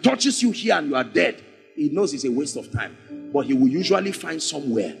when he touches you here and you are dead, he knows it's a waste of time. But he will usually find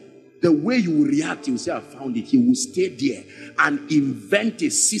somewhere. The way you will react, he will say, I found it. He will stay there and invent a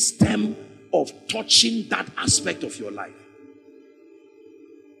system of touching that aspect of your life.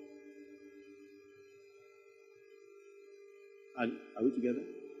 Are we together?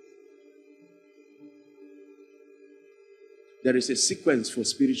 There is a sequence for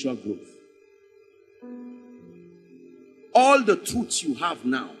spiritual growth. All the truths you have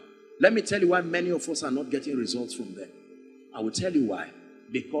now, let me tell you why many of us are not getting results from them. I will tell you why.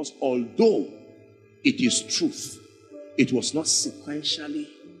 Because although it is truth, it was not sequentially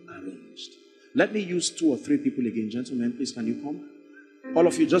arranged. Let me use 2 or 3 people again. Gentlemen, please, can you come? All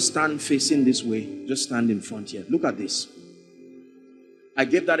of you just stand facing this way. Just stand in front here. Look at this. I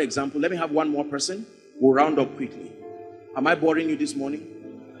gave that example. Let me have one more person. We'll round up quickly. Am I boring you this morning?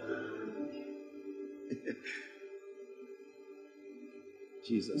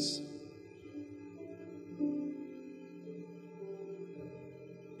 Jesus.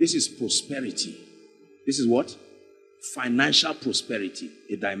 This is prosperity. This is what? Financial prosperity,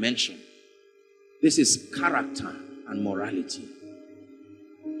 a dimension. This is character and morality.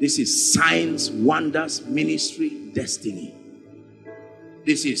 This is signs, wonders, ministry, destiny.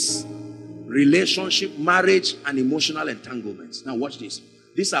 This is relationship, marriage, and emotional entanglements. Now watch this.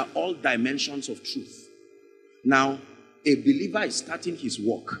 These are all dimensions of truth. Now, a believer is starting his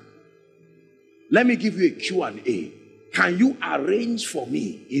work. Let me give you a Q&A. Can you arrange for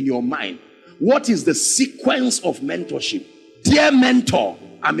me in your mind what is the sequence of mentorship? Dear mentor,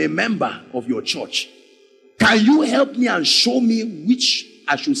 I'm a member of your church. Can you help me and show me which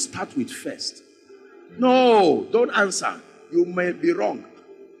I should start with first? No, don't answer. You may be wrong.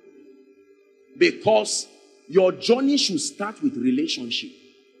 Because your journey should start with relationship.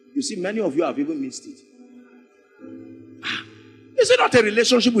 You see, many of you have even missed it. Is it not a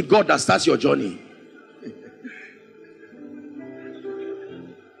relationship with God that starts your journey?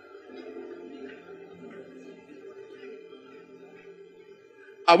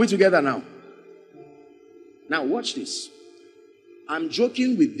 Are we together now? Now watch this. I'm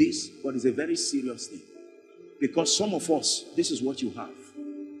joking with this, but it's a very serious thing. Because some of us, this is what you have.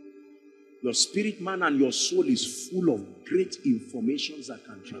 Your spirit man and your soul is full of great informations that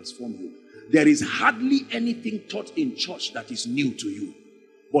can transform you. There is hardly anything taught in church that is new to you.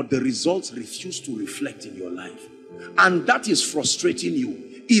 But the results refuse to reflect in your life. And that is frustrating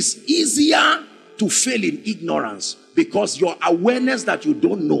you. It's easier to fail in ignorance because your awareness that you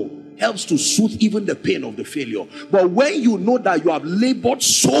don't know helps to soothe even the pain of the failure. But when you know that you have labored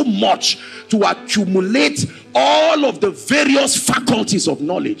so much to accumulate all of the various faculties of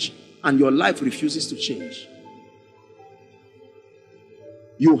knowledge and your life refuses to change,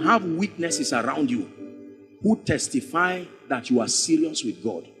 you have witnesses around you who testify that you are serious with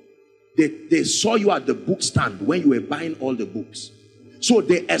God. They saw you at the book stand when you were buying all the books. So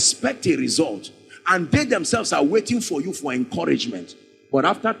they expect a result. And they themselves are waiting for you for encouragement. But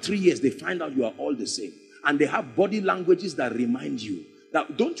after 3 years, they find out you are all the same. And they have body languages that remind you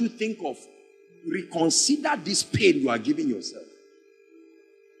that, don't you think of, reconsider this pain you are giving yourself.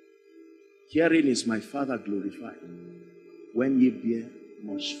 Herein is my Father glorified, when ye bear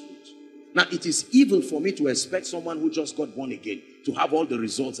much fruit. Now, it is evil for me to expect someone who just got born again to have all the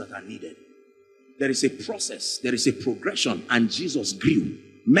results that are needed. There is a process, there is a progression, and Jesus grew.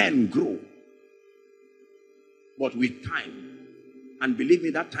 Men grow. But with time, and believe me,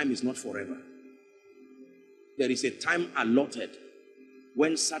 that time is not forever. There is a time allotted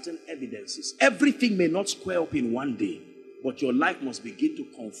when certain evidences, everything may not square up in one day, but your life must begin to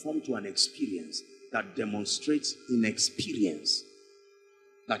conform to an experience that demonstrates in experience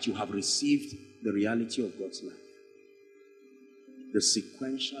that you have received the reality of God's life. The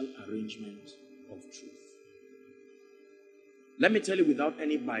sequential arrangement of truth. Let me tell you without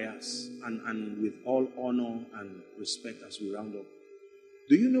any bias and with all honor and respect as we round up.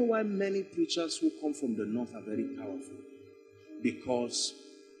 Do you know why many preachers who come from the north are very powerful? Because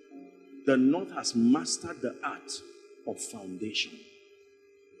the north has mastered the art of foundation.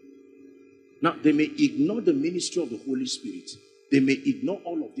 Now, they may ignore the ministry of the Holy Spirit. They may ignore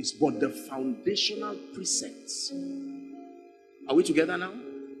all of this, but the foundational precepts. Are we together now?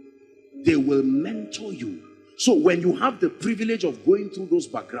 They will mentor you. So when you have the privilege of going through those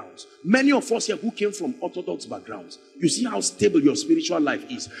backgrounds, many of us here who came from orthodox backgrounds, you see how stable your spiritual life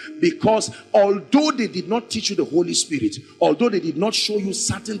is. Because although they did not teach you the Holy Spirit, although they did not show you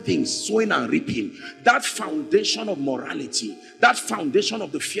certain things, sowing and reaping, that foundation of morality, that foundation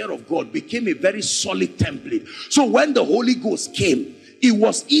of the fear of God became a very solid template. So when the Holy Ghost came, it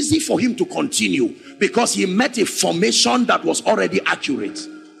was easy for him to continue because he met a formation that was already accurate.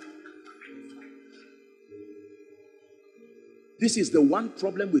 This is the one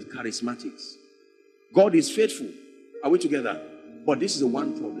problem with charismatics. God is faithful. Are we together? But this is the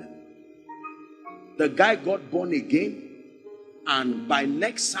one problem. The guy got born again, and by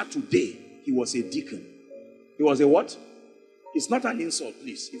next Saturday, he was a deacon. He was a what? It's not an insult,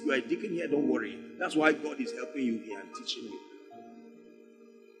 please. If you are a deacon here, don't worry. That's why God is helping you here and teaching you.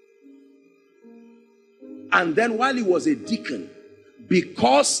 And then while he was a deacon,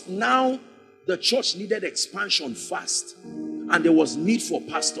 because now the church needed expansion fast, and there was need for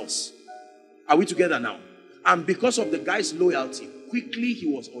pastors. Are we together now? And because of the guy's loyalty, quickly he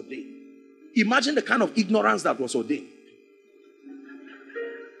was ordained. Imagine the kind of ignorance that was ordained.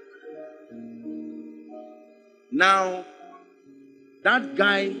 Now, that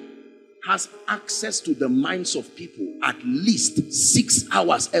guy has access to the minds of people at least 6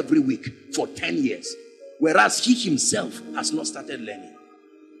 hours every week for 10 years. Whereas he himself has not started learning.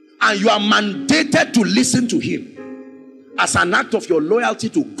 And you are mandated to listen to him as an act of your loyalty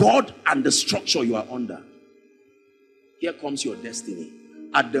to God and the structure you are under. Here comes your destiny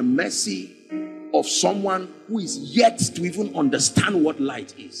at the mercy of someone who is yet to even understand what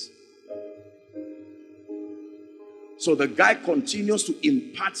light is. So the guy continues to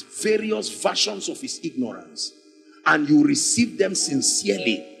impart various versions of his ignorance, and you receive them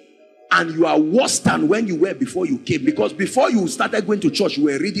sincerely, and you are worse than when you were before you came, because before you started going to church, you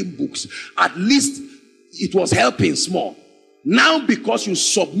were reading books. At least it was helping small. Now, because you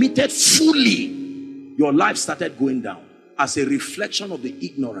submitted fully, your life started going down as a reflection of the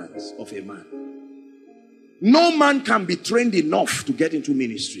ignorance of a man. No man can be trained enough to get into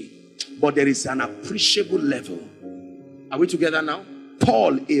ministry, but there is an appreciable level. Are we together now?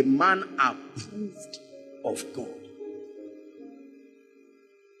 Paul, a man approved of God.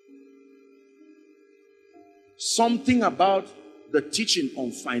 Something about the teaching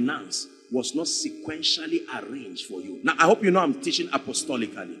on finance was not sequentially arranged for you. Now, I hope you know I'm teaching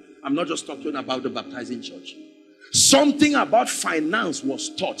apostolically. I'm not just talking about the baptizing church. Something about finance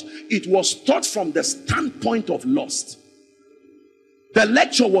was taught. It was taught from the standpoint of lust. The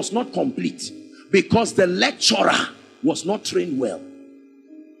lecture was not complete because the lecturer was not trained well.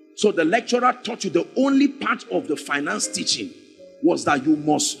 So the lecturer taught you the only part of the finance teaching was that you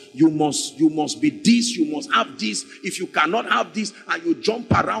must be this, you must have this. If you cannot have this, and you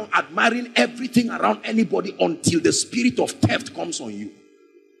jump around admiring everything around anybody until the spirit of theft comes on you.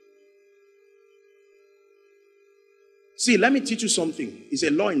 See, let me teach you something. It's a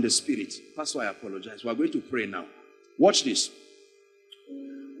law in the spirit. Pastor, I apologize. We're going to pray now. Watch this.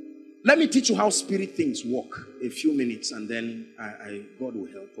 Let me teach you how spirit things work. A few minutes, and then God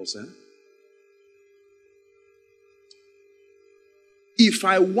will help us. If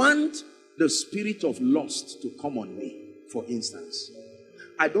I want the spirit of lust to come on me, for instance,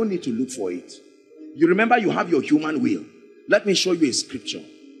 I don't need to look for it. You remember you have your human will. Let me show you a scripture.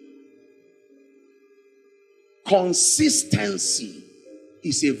 Consistency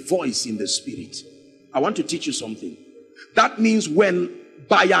is a voice in the spirit. I want to teach you something. That means when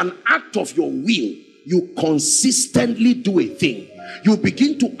by an act of your will, you consistently do a thing, you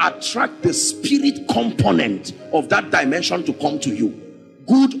begin to attract the spirit component of that dimension to come to you,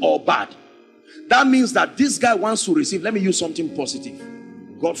 good or bad. That means that this guy wants to receive. Let me use something positive.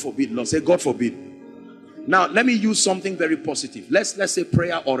 God forbid. Lord, say God forbid. Now, let me use something very positive. Let's say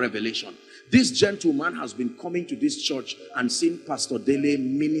prayer or revelation. This gentleman has been coming to this church and seen Pastor Dele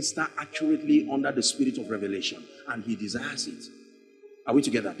minister accurately under the spirit of revelation, and he desires it. Are we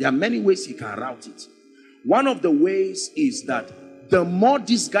together? There are many ways he can route it. One of the ways is that the more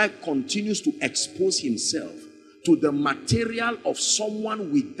this guy continues to expose himself to the material of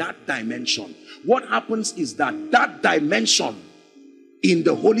someone with that dimension, what happens is that that dimension in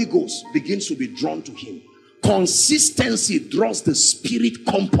the Holy Ghost begins to be drawn to him. Consistency draws the spirit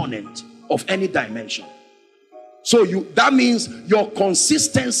component of any dimension. So that means your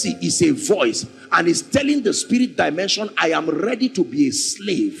consistency is a voice, and is telling the spirit dimension, I am ready to be a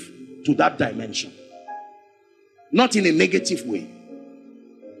slave to that dimension. Not in a negative way.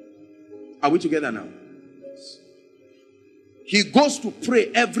 Are we together now? He goes to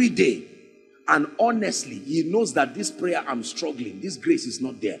pray every day, and honestly, he knows that this prayer I'm struggling, this grace is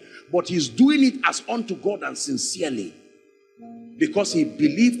not there. But he's doing it as unto God and sincerely, because he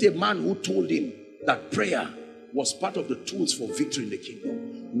believed a man who told him that prayer was part of the tools for victory in the kingdom.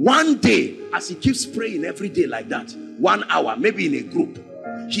 One day, as he keeps praying every day like that, 1 hour, maybe in a group,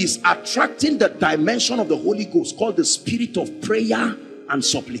 he's attracting the dimension of the Holy Ghost called the spirit of prayer and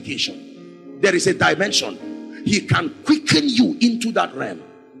supplication. There is a dimension. He can quicken you into that realm.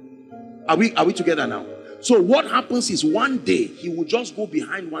 Are we together now? So what happens is, one day he will just go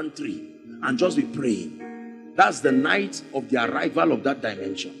behind one tree and just be praying. That's the night of the arrival of that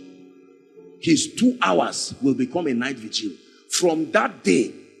dimension. His 2 hours will become a night vigil. From that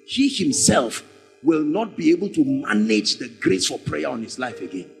day, he himself will not be able to manage the grace for prayer on his life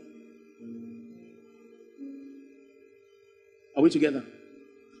again. Are we together?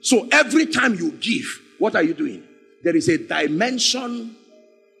 So every time you give, what are you doing? There is a dimension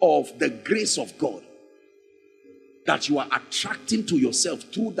of the grace of God that you are attracting to yourself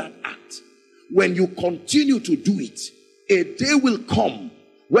through that act. When you continue to do it, a day will come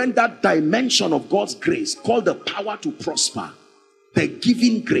when that dimension of God's grace, called the power to prosper, the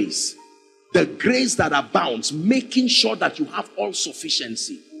giving grace, the grace that abounds, making sure that you have all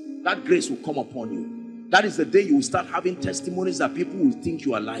sufficiency, that grace will come upon you. That is the day you will start having testimonies that people will think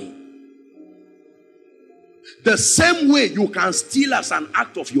you are lying. The same way you can steal as an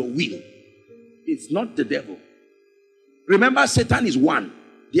act of your will. It's not the devil. Remember, Satan is one.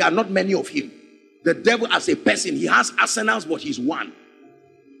 There are not many of him. The devil as a person, he has arsenals, but he's one.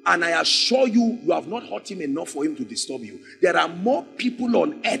 And I assure you, you have not hurt him enough for him to disturb you. There are more people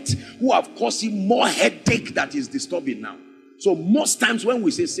on earth who have caused him more headache that is disturbing now. So most times when we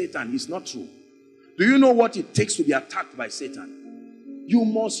say Satan, it's not true. Do you know what it takes to be attacked by Satan? You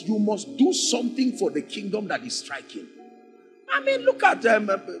must do something for the kingdom that is striking. I mean, look at them.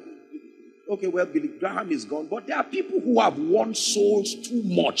 Okay, well, Billy Graham is gone, but there are people who have won souls too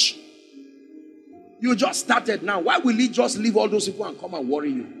much. You just started now. Why will he just leave all those people and come and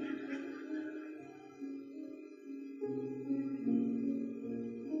worry you?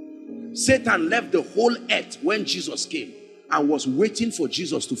 Satan left the whole earth when Jesus came and was waiting for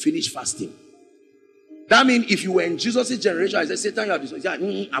Jesus to finish fasting. That means if you were in Jesus' generation, I said, Satan, you are this.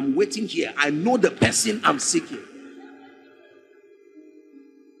 I'm waiting here. I know the person I'm seeking.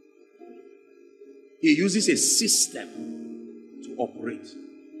 He uses a system to operate.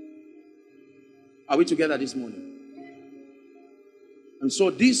 Are we together this morning? And so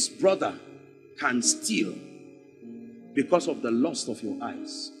this brother can steal because of the lust of your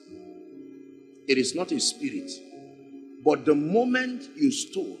eyes. It is not a spirit. But the moment you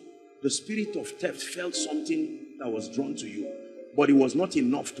stole, the spirit of theft felt something that was drawn to you. But it was not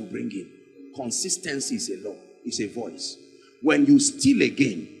enough to bring in. Consistency is a law. It's a voice. When you steal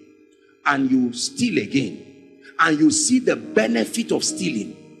again, and you steal again, and you see the benefit of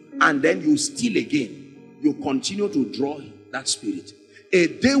stealing, and then you steal again, you continue to draw that spirit. A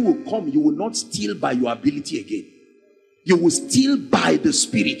day will come, you will not steal by your ability again. You will steal by the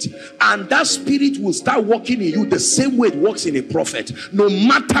spirit, and that spirit will start working in you the same way it works in a prophet. No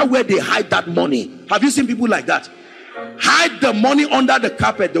matter where they hide that money. Have you seen people like that? Hide the money under the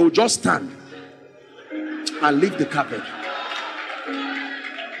carpet. They will just stand and leave the carpet.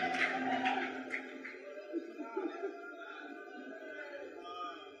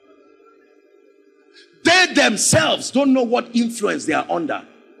 Day They themselves don't know what influence they are under.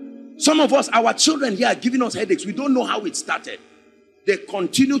 Some of us, our children here are giving us headaches. We don't know how it started. They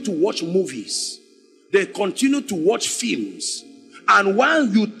continue to watch movies. They continue to watch films. And while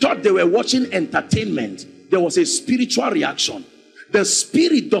you thought they were watching entertainment, there was a spiritual reaction. The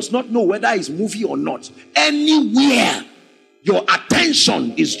spirit does not know whether it's movie or not. Anywhere your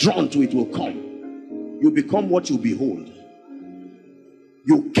attention is drawn to, it will come. You become what you behold.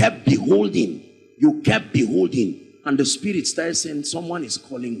 You kept beholding. You kept beholding. And the spirit started saying, someone is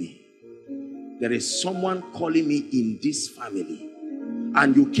calling me. There is someone calling me in this family.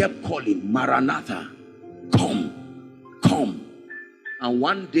 And you kept calling, Maranatha, come, come. And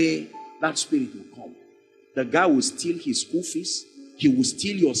one day, that spirit will come. The guy will steal his school fees. He will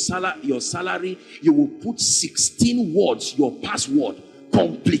steal your salary. You will put 16 words, your password,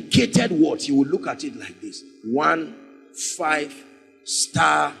 complicated words. You will look at it like this. 1, 5,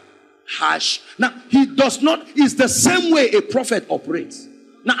 star, hash. Now, he does not, it's the same way a prophet operates.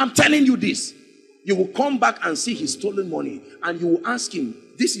 Now, I'm telling you this. You will come back and see his stolen money. And you will ask him,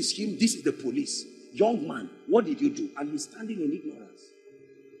 this is him, this is the police. Young man, what did you do? And he's standing in ignorance.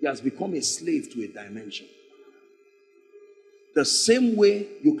 He has become a slave to a dimension. The same way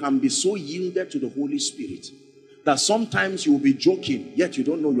you can be so yielded to the Holy Spirit that sometimes you will be joking, yet you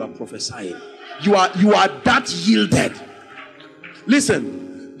don't know you are prophesying. You are that yielded.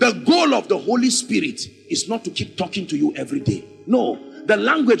 Listen, the goal of the Holy Spirit is not to keep talking to you every day. No, the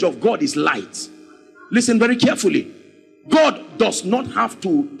language of God is light. Listen very carefully. God does not have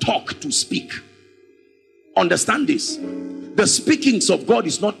to talk to speak. Understand this. The speakings of God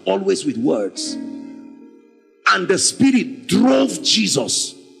is not always with words. And the Spirit drove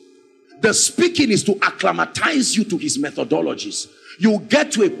Jesus. The speaking is to acclimatize you to his methodologies. You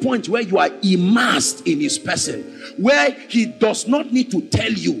get to a point where you are immersed in his person, where he does not need to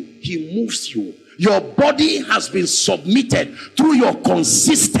tell you, he moves you. Your body has been submitted through your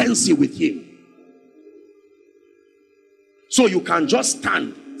consistency with him. So you can just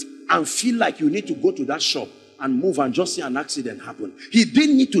stand and feel like you need to go to that shop and move and just see an accident happen. He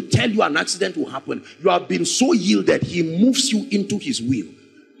didn't need to tell you an accident will happen. You have been so yielded, he moves you into his will.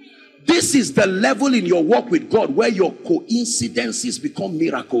 This is the level in your walk with God where your coincidences become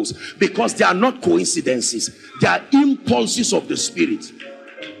miracles, because they are not coincidences. They are impulses of the Spirit.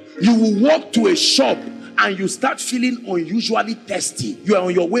 You will walk to a shop and you start feeling unusually thirsty. You are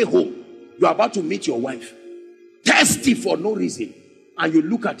on your way home. You are about to meet your wife. Thirsty for no reason. And you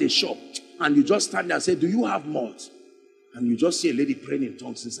look at a shop and you just stand there and say, do you have malt? And you just see a lady praying in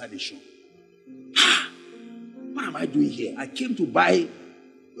tongues inside the shop. What am I doing here? I came to buy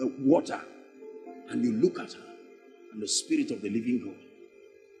water. And you look at her and the Spirit of the living God.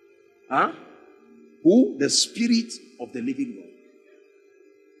 Huh? Who? The Spirit of the living God.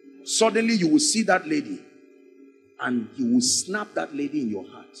 Suddenly you will see that lady and you will snap that lady in your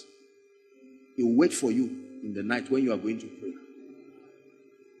heart. He will wait for you in the night when you are going to pray.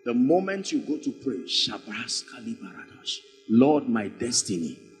 The moment you go to pray, Lord, my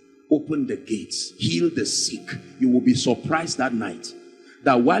destiny, open the gates, heal the sick. You will be surprised that night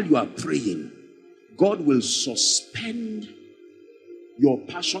that while you are praying, God will suspend your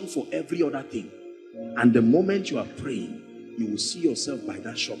passion for every other thing. And the moment you are praying, you will see yourself by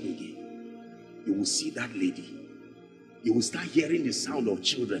that shop again. You will see that lady. You will start hearing the sound of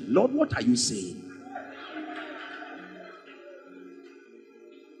children. Lord, what are you saying?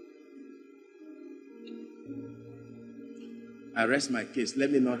 I rest my case. Let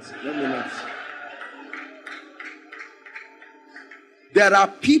me not. There are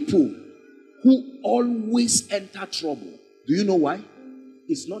people who always enter trouble. Do you know why?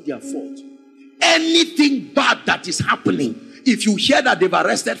 It's not their fault. Anything bad that is happening, if you hear that they've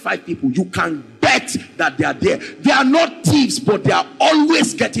arrested 5 people, you can bet that they are there. They are not thieves, but they are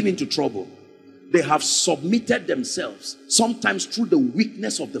always getting into trouble. They have submitted themselves, sometimes through the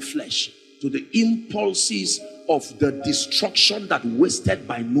weakness of the flesh, to the impulses of the destruction that wasted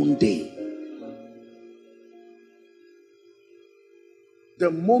by noonday.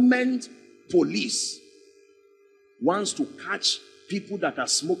 The moment police wants to catch people that are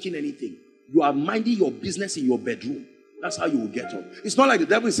smoking anything, you are minding your business in your bedroom. That's how you will get up. It's not like the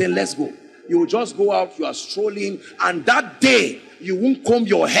devil is saying, let's go. You will just go out, you are strolling, and that day, you won't comb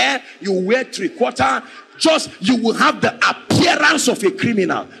your hair, you wear 3/4, you will have the appearance of a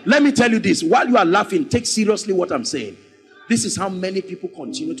criminal. Let me tell you this, while you are laughing, take seriously what I'm saying. This is how many people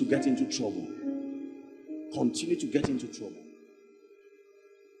continue to get into trouble. Continue to get into trouble.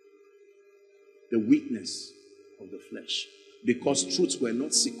 The weakness of the flesh. Because truths were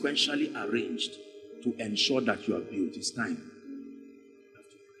not sequentially arranged to ensure that you are built. It's time.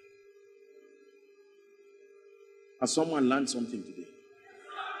 Has someone learned something today?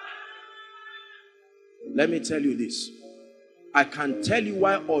 Let me tell you this. I can tell you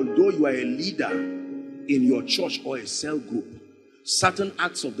why, although you are a leader in your church or a cell group, certain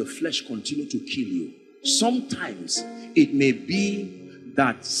acts of the flesh continue to kill you. Sometimes it may be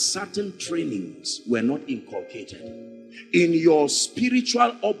that certain trainings were not inculcated. In your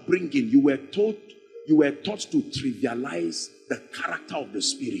spiritual upbringing, you were taught to trivialize the character of the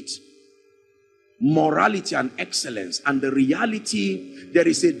Spirit, morality and excellence. And the reality, there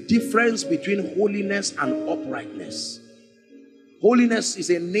is a difference between holiness and uprightness. Holiness is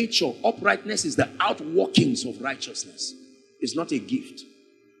a nature. Uprightness is the outworkings of righteousness. It's not a gift.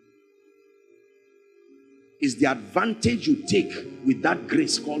 It's the advantage you take with that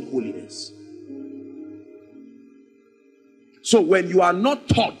grace called holiness. So when you are not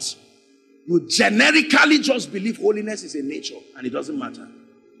taught, you generically just believe holiness is a nature and it doesn't matter.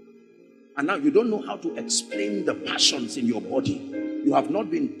 And now you don't know how to explain the passions in your body. You have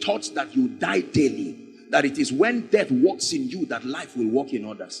not been taught that you die daily, that it is when death walks in you that life will walk in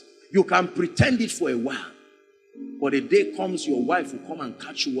others. You can pretend it for a while, but a day comes your wife will come and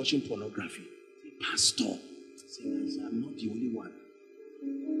catch you watching pornography. Pastor, I'm not the only one.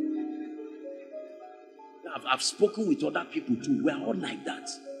 I've spoken with other people too. We're all like that.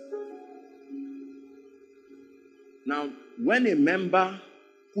 Now, when a member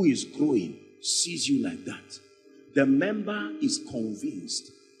who is growing sees you like that, the member is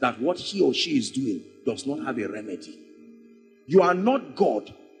convinced that what he or she is doing does not have a remedy. You are not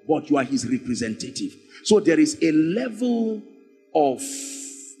God, but you are his representative. So there is a level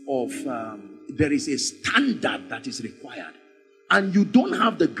there is a standard that is required, and you don't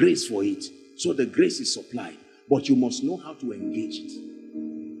have the grace for it. So the grace is supplied, but you must know how to engage it.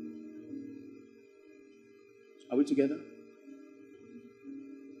 Are we together?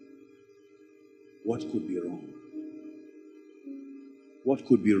 What could be wrong? What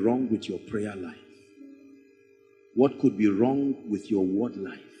could be wrong with your prayer life? What could be wrong with your word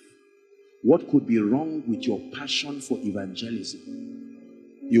life? What could be wrong with your passion for evangelism?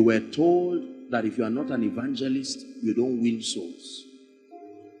 You were told that if you are not an evangelist, you don't win souls.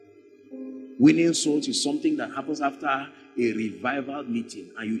 Winning souls is something that happens after a revival meeting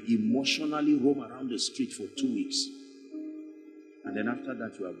and you emotionally roam around the street for 2 weeks. And then after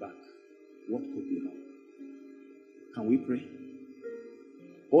that you are back. What could be wrong? Can we pray?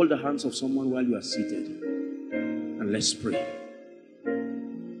 Hold the hands of someone while you are seated and let's pray.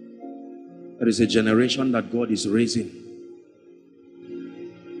 There is a generation that God is raising.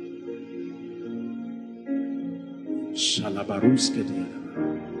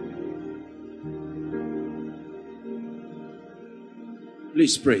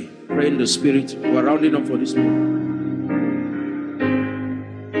 Please pray. Pray in the Spirit. We're rounding up for this morning.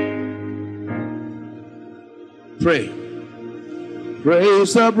 Pray.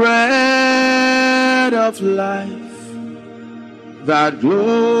 Praise the bread of life, that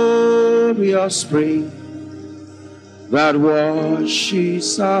glorious spring that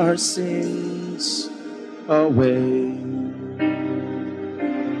washes our sins away.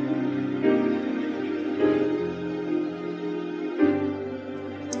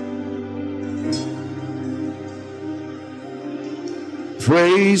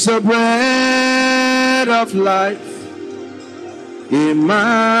 Praise the bread of life,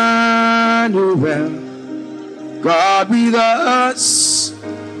 Emmanuel, God with us,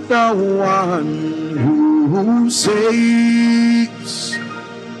 the one who saves.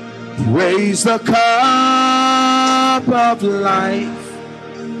 Praise the cup of life,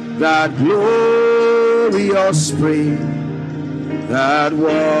 that glorious spring that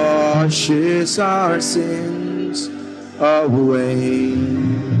washes our sins away.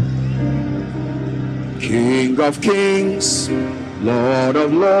 King of kings, Lord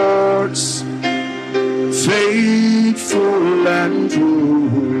of lords, faithful and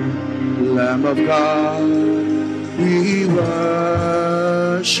true, Lamb of God, we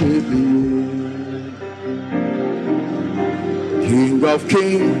worship you. King of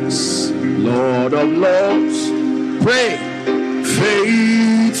kings, Lord of lords, pray,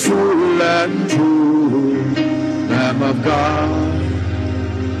 faithful and true, Lamb of God.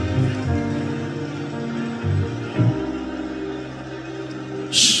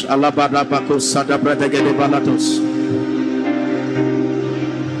 You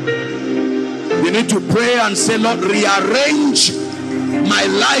need to pray and say, Lord, rearrange my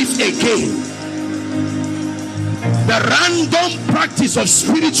life again. The random practice of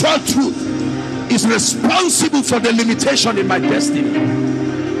spiritual truth is responsible for the limitation in my destiny.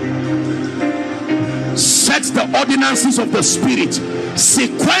 Set the ordinances of the Spirit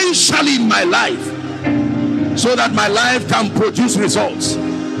sequentially in my life. so that my life can produce results.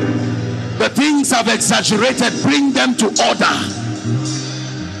 The things I've exaggerated, bring them to order.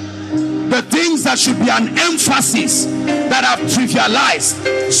 The things that should be an emphasis that I've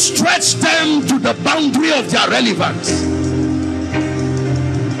trivialized, stretch them to the boundary of their relevance.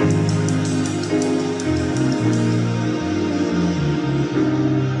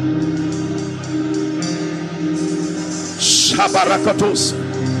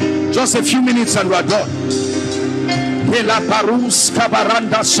 Just a few minutes and we're done.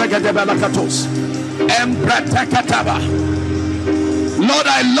 Lord,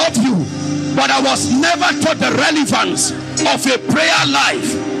 I love you, but I was never taught the relevance of a prayer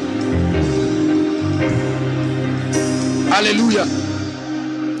life. Hallelujah.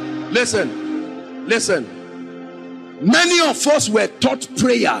 Listen. Many of us were taught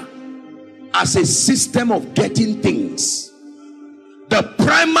prayer as a system of getting things. The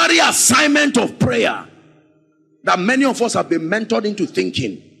primary assignment of prayer that many of us have been mentored into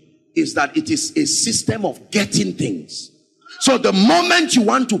thinking is that it is a system of getting things. So the moment you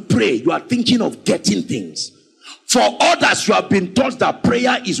want to pray, you are thinking of getting things. For others, you have been taught that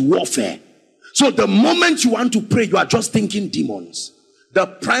prayer is warfare. So the moment you want to pray, you are just thinking demons. The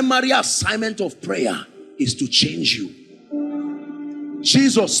primary assignment of prayer is to change you.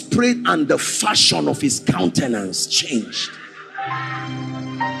 Jesus prayed and the fashion of his countenance changed.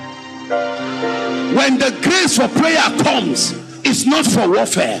 When the grace for prayer comes, it's not for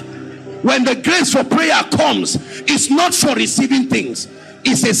warfare. When the grace for prayer comes, it's not for receiving things.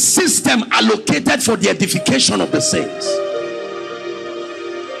 It's a system allocated for the edification of the saints.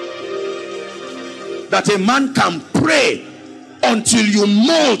 That a man can pray until you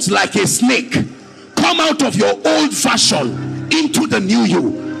molt like a snake. Come out of your old fashion into the new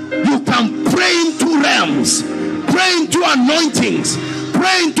you. You can pray into realms, pray into anointings,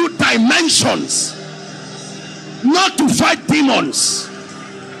 pray into dimensions, not to fight demons.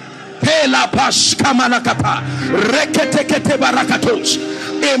 A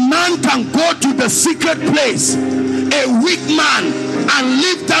man can go to the secret place, a weak man, and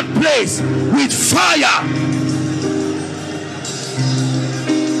leave that place with fire.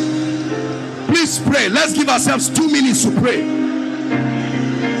 Please pray. Let's give ourselves 2 minutes to pray.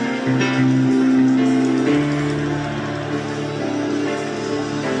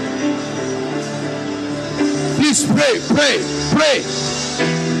 Please pray.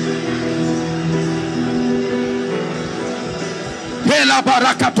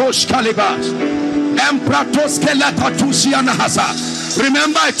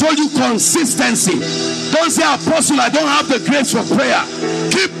 Remember, I told you consistency. Don't say, Apostle, I don't have the grace for prayer.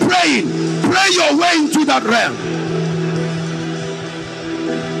 Keep praying. Pray your way into that realm.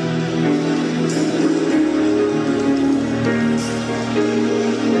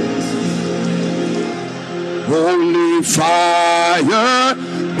 Holy fire,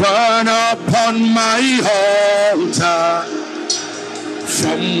 burn upon my altar.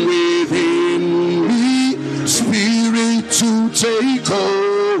 From within me, Spirit to take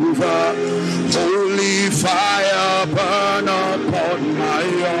over. Holy fire, burn upon my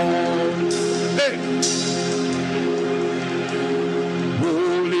altar.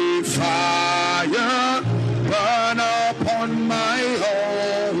 Holy fire, burn upon my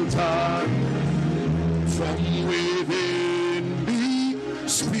altar. From within me,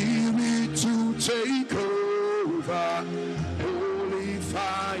 Spirit to take over. Holy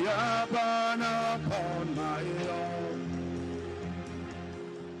fire, burn upon my altar.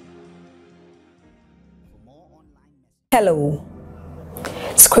 Hello.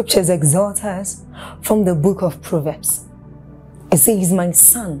 Scriptures exhort us from the book of Proverbs. It says, my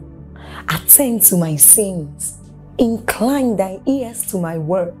son, attend to my sayings. Incline thy ears to my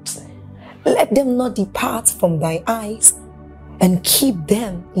words. Let them not depart from thy eyes, and keep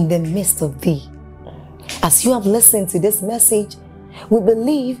them in the midst of thee. As you have listened to this message, we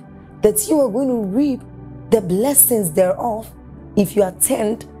believe that you are going to reap the blessings thereof if you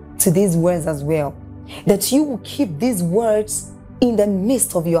attend to these words as well. That you will keep these words in the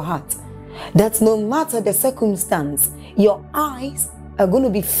midst of your heart. That no matter the circumstance, your eyes are going to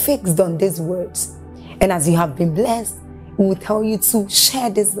be fixed on these words. And as you have been blessed, we will tell you to share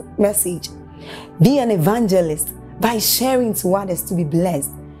this message. Be an evangelist by sharing to others to be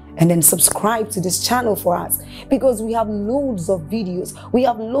blessed. And then subscribe to this channel for us, because we have loads of videos, we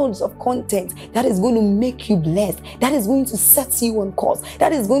have loads of content that is going to make you blessed, that is going to set you on course,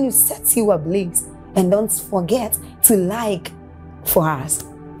 that is going to set you ablaze. And don't forget to like for us.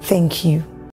 Thank you.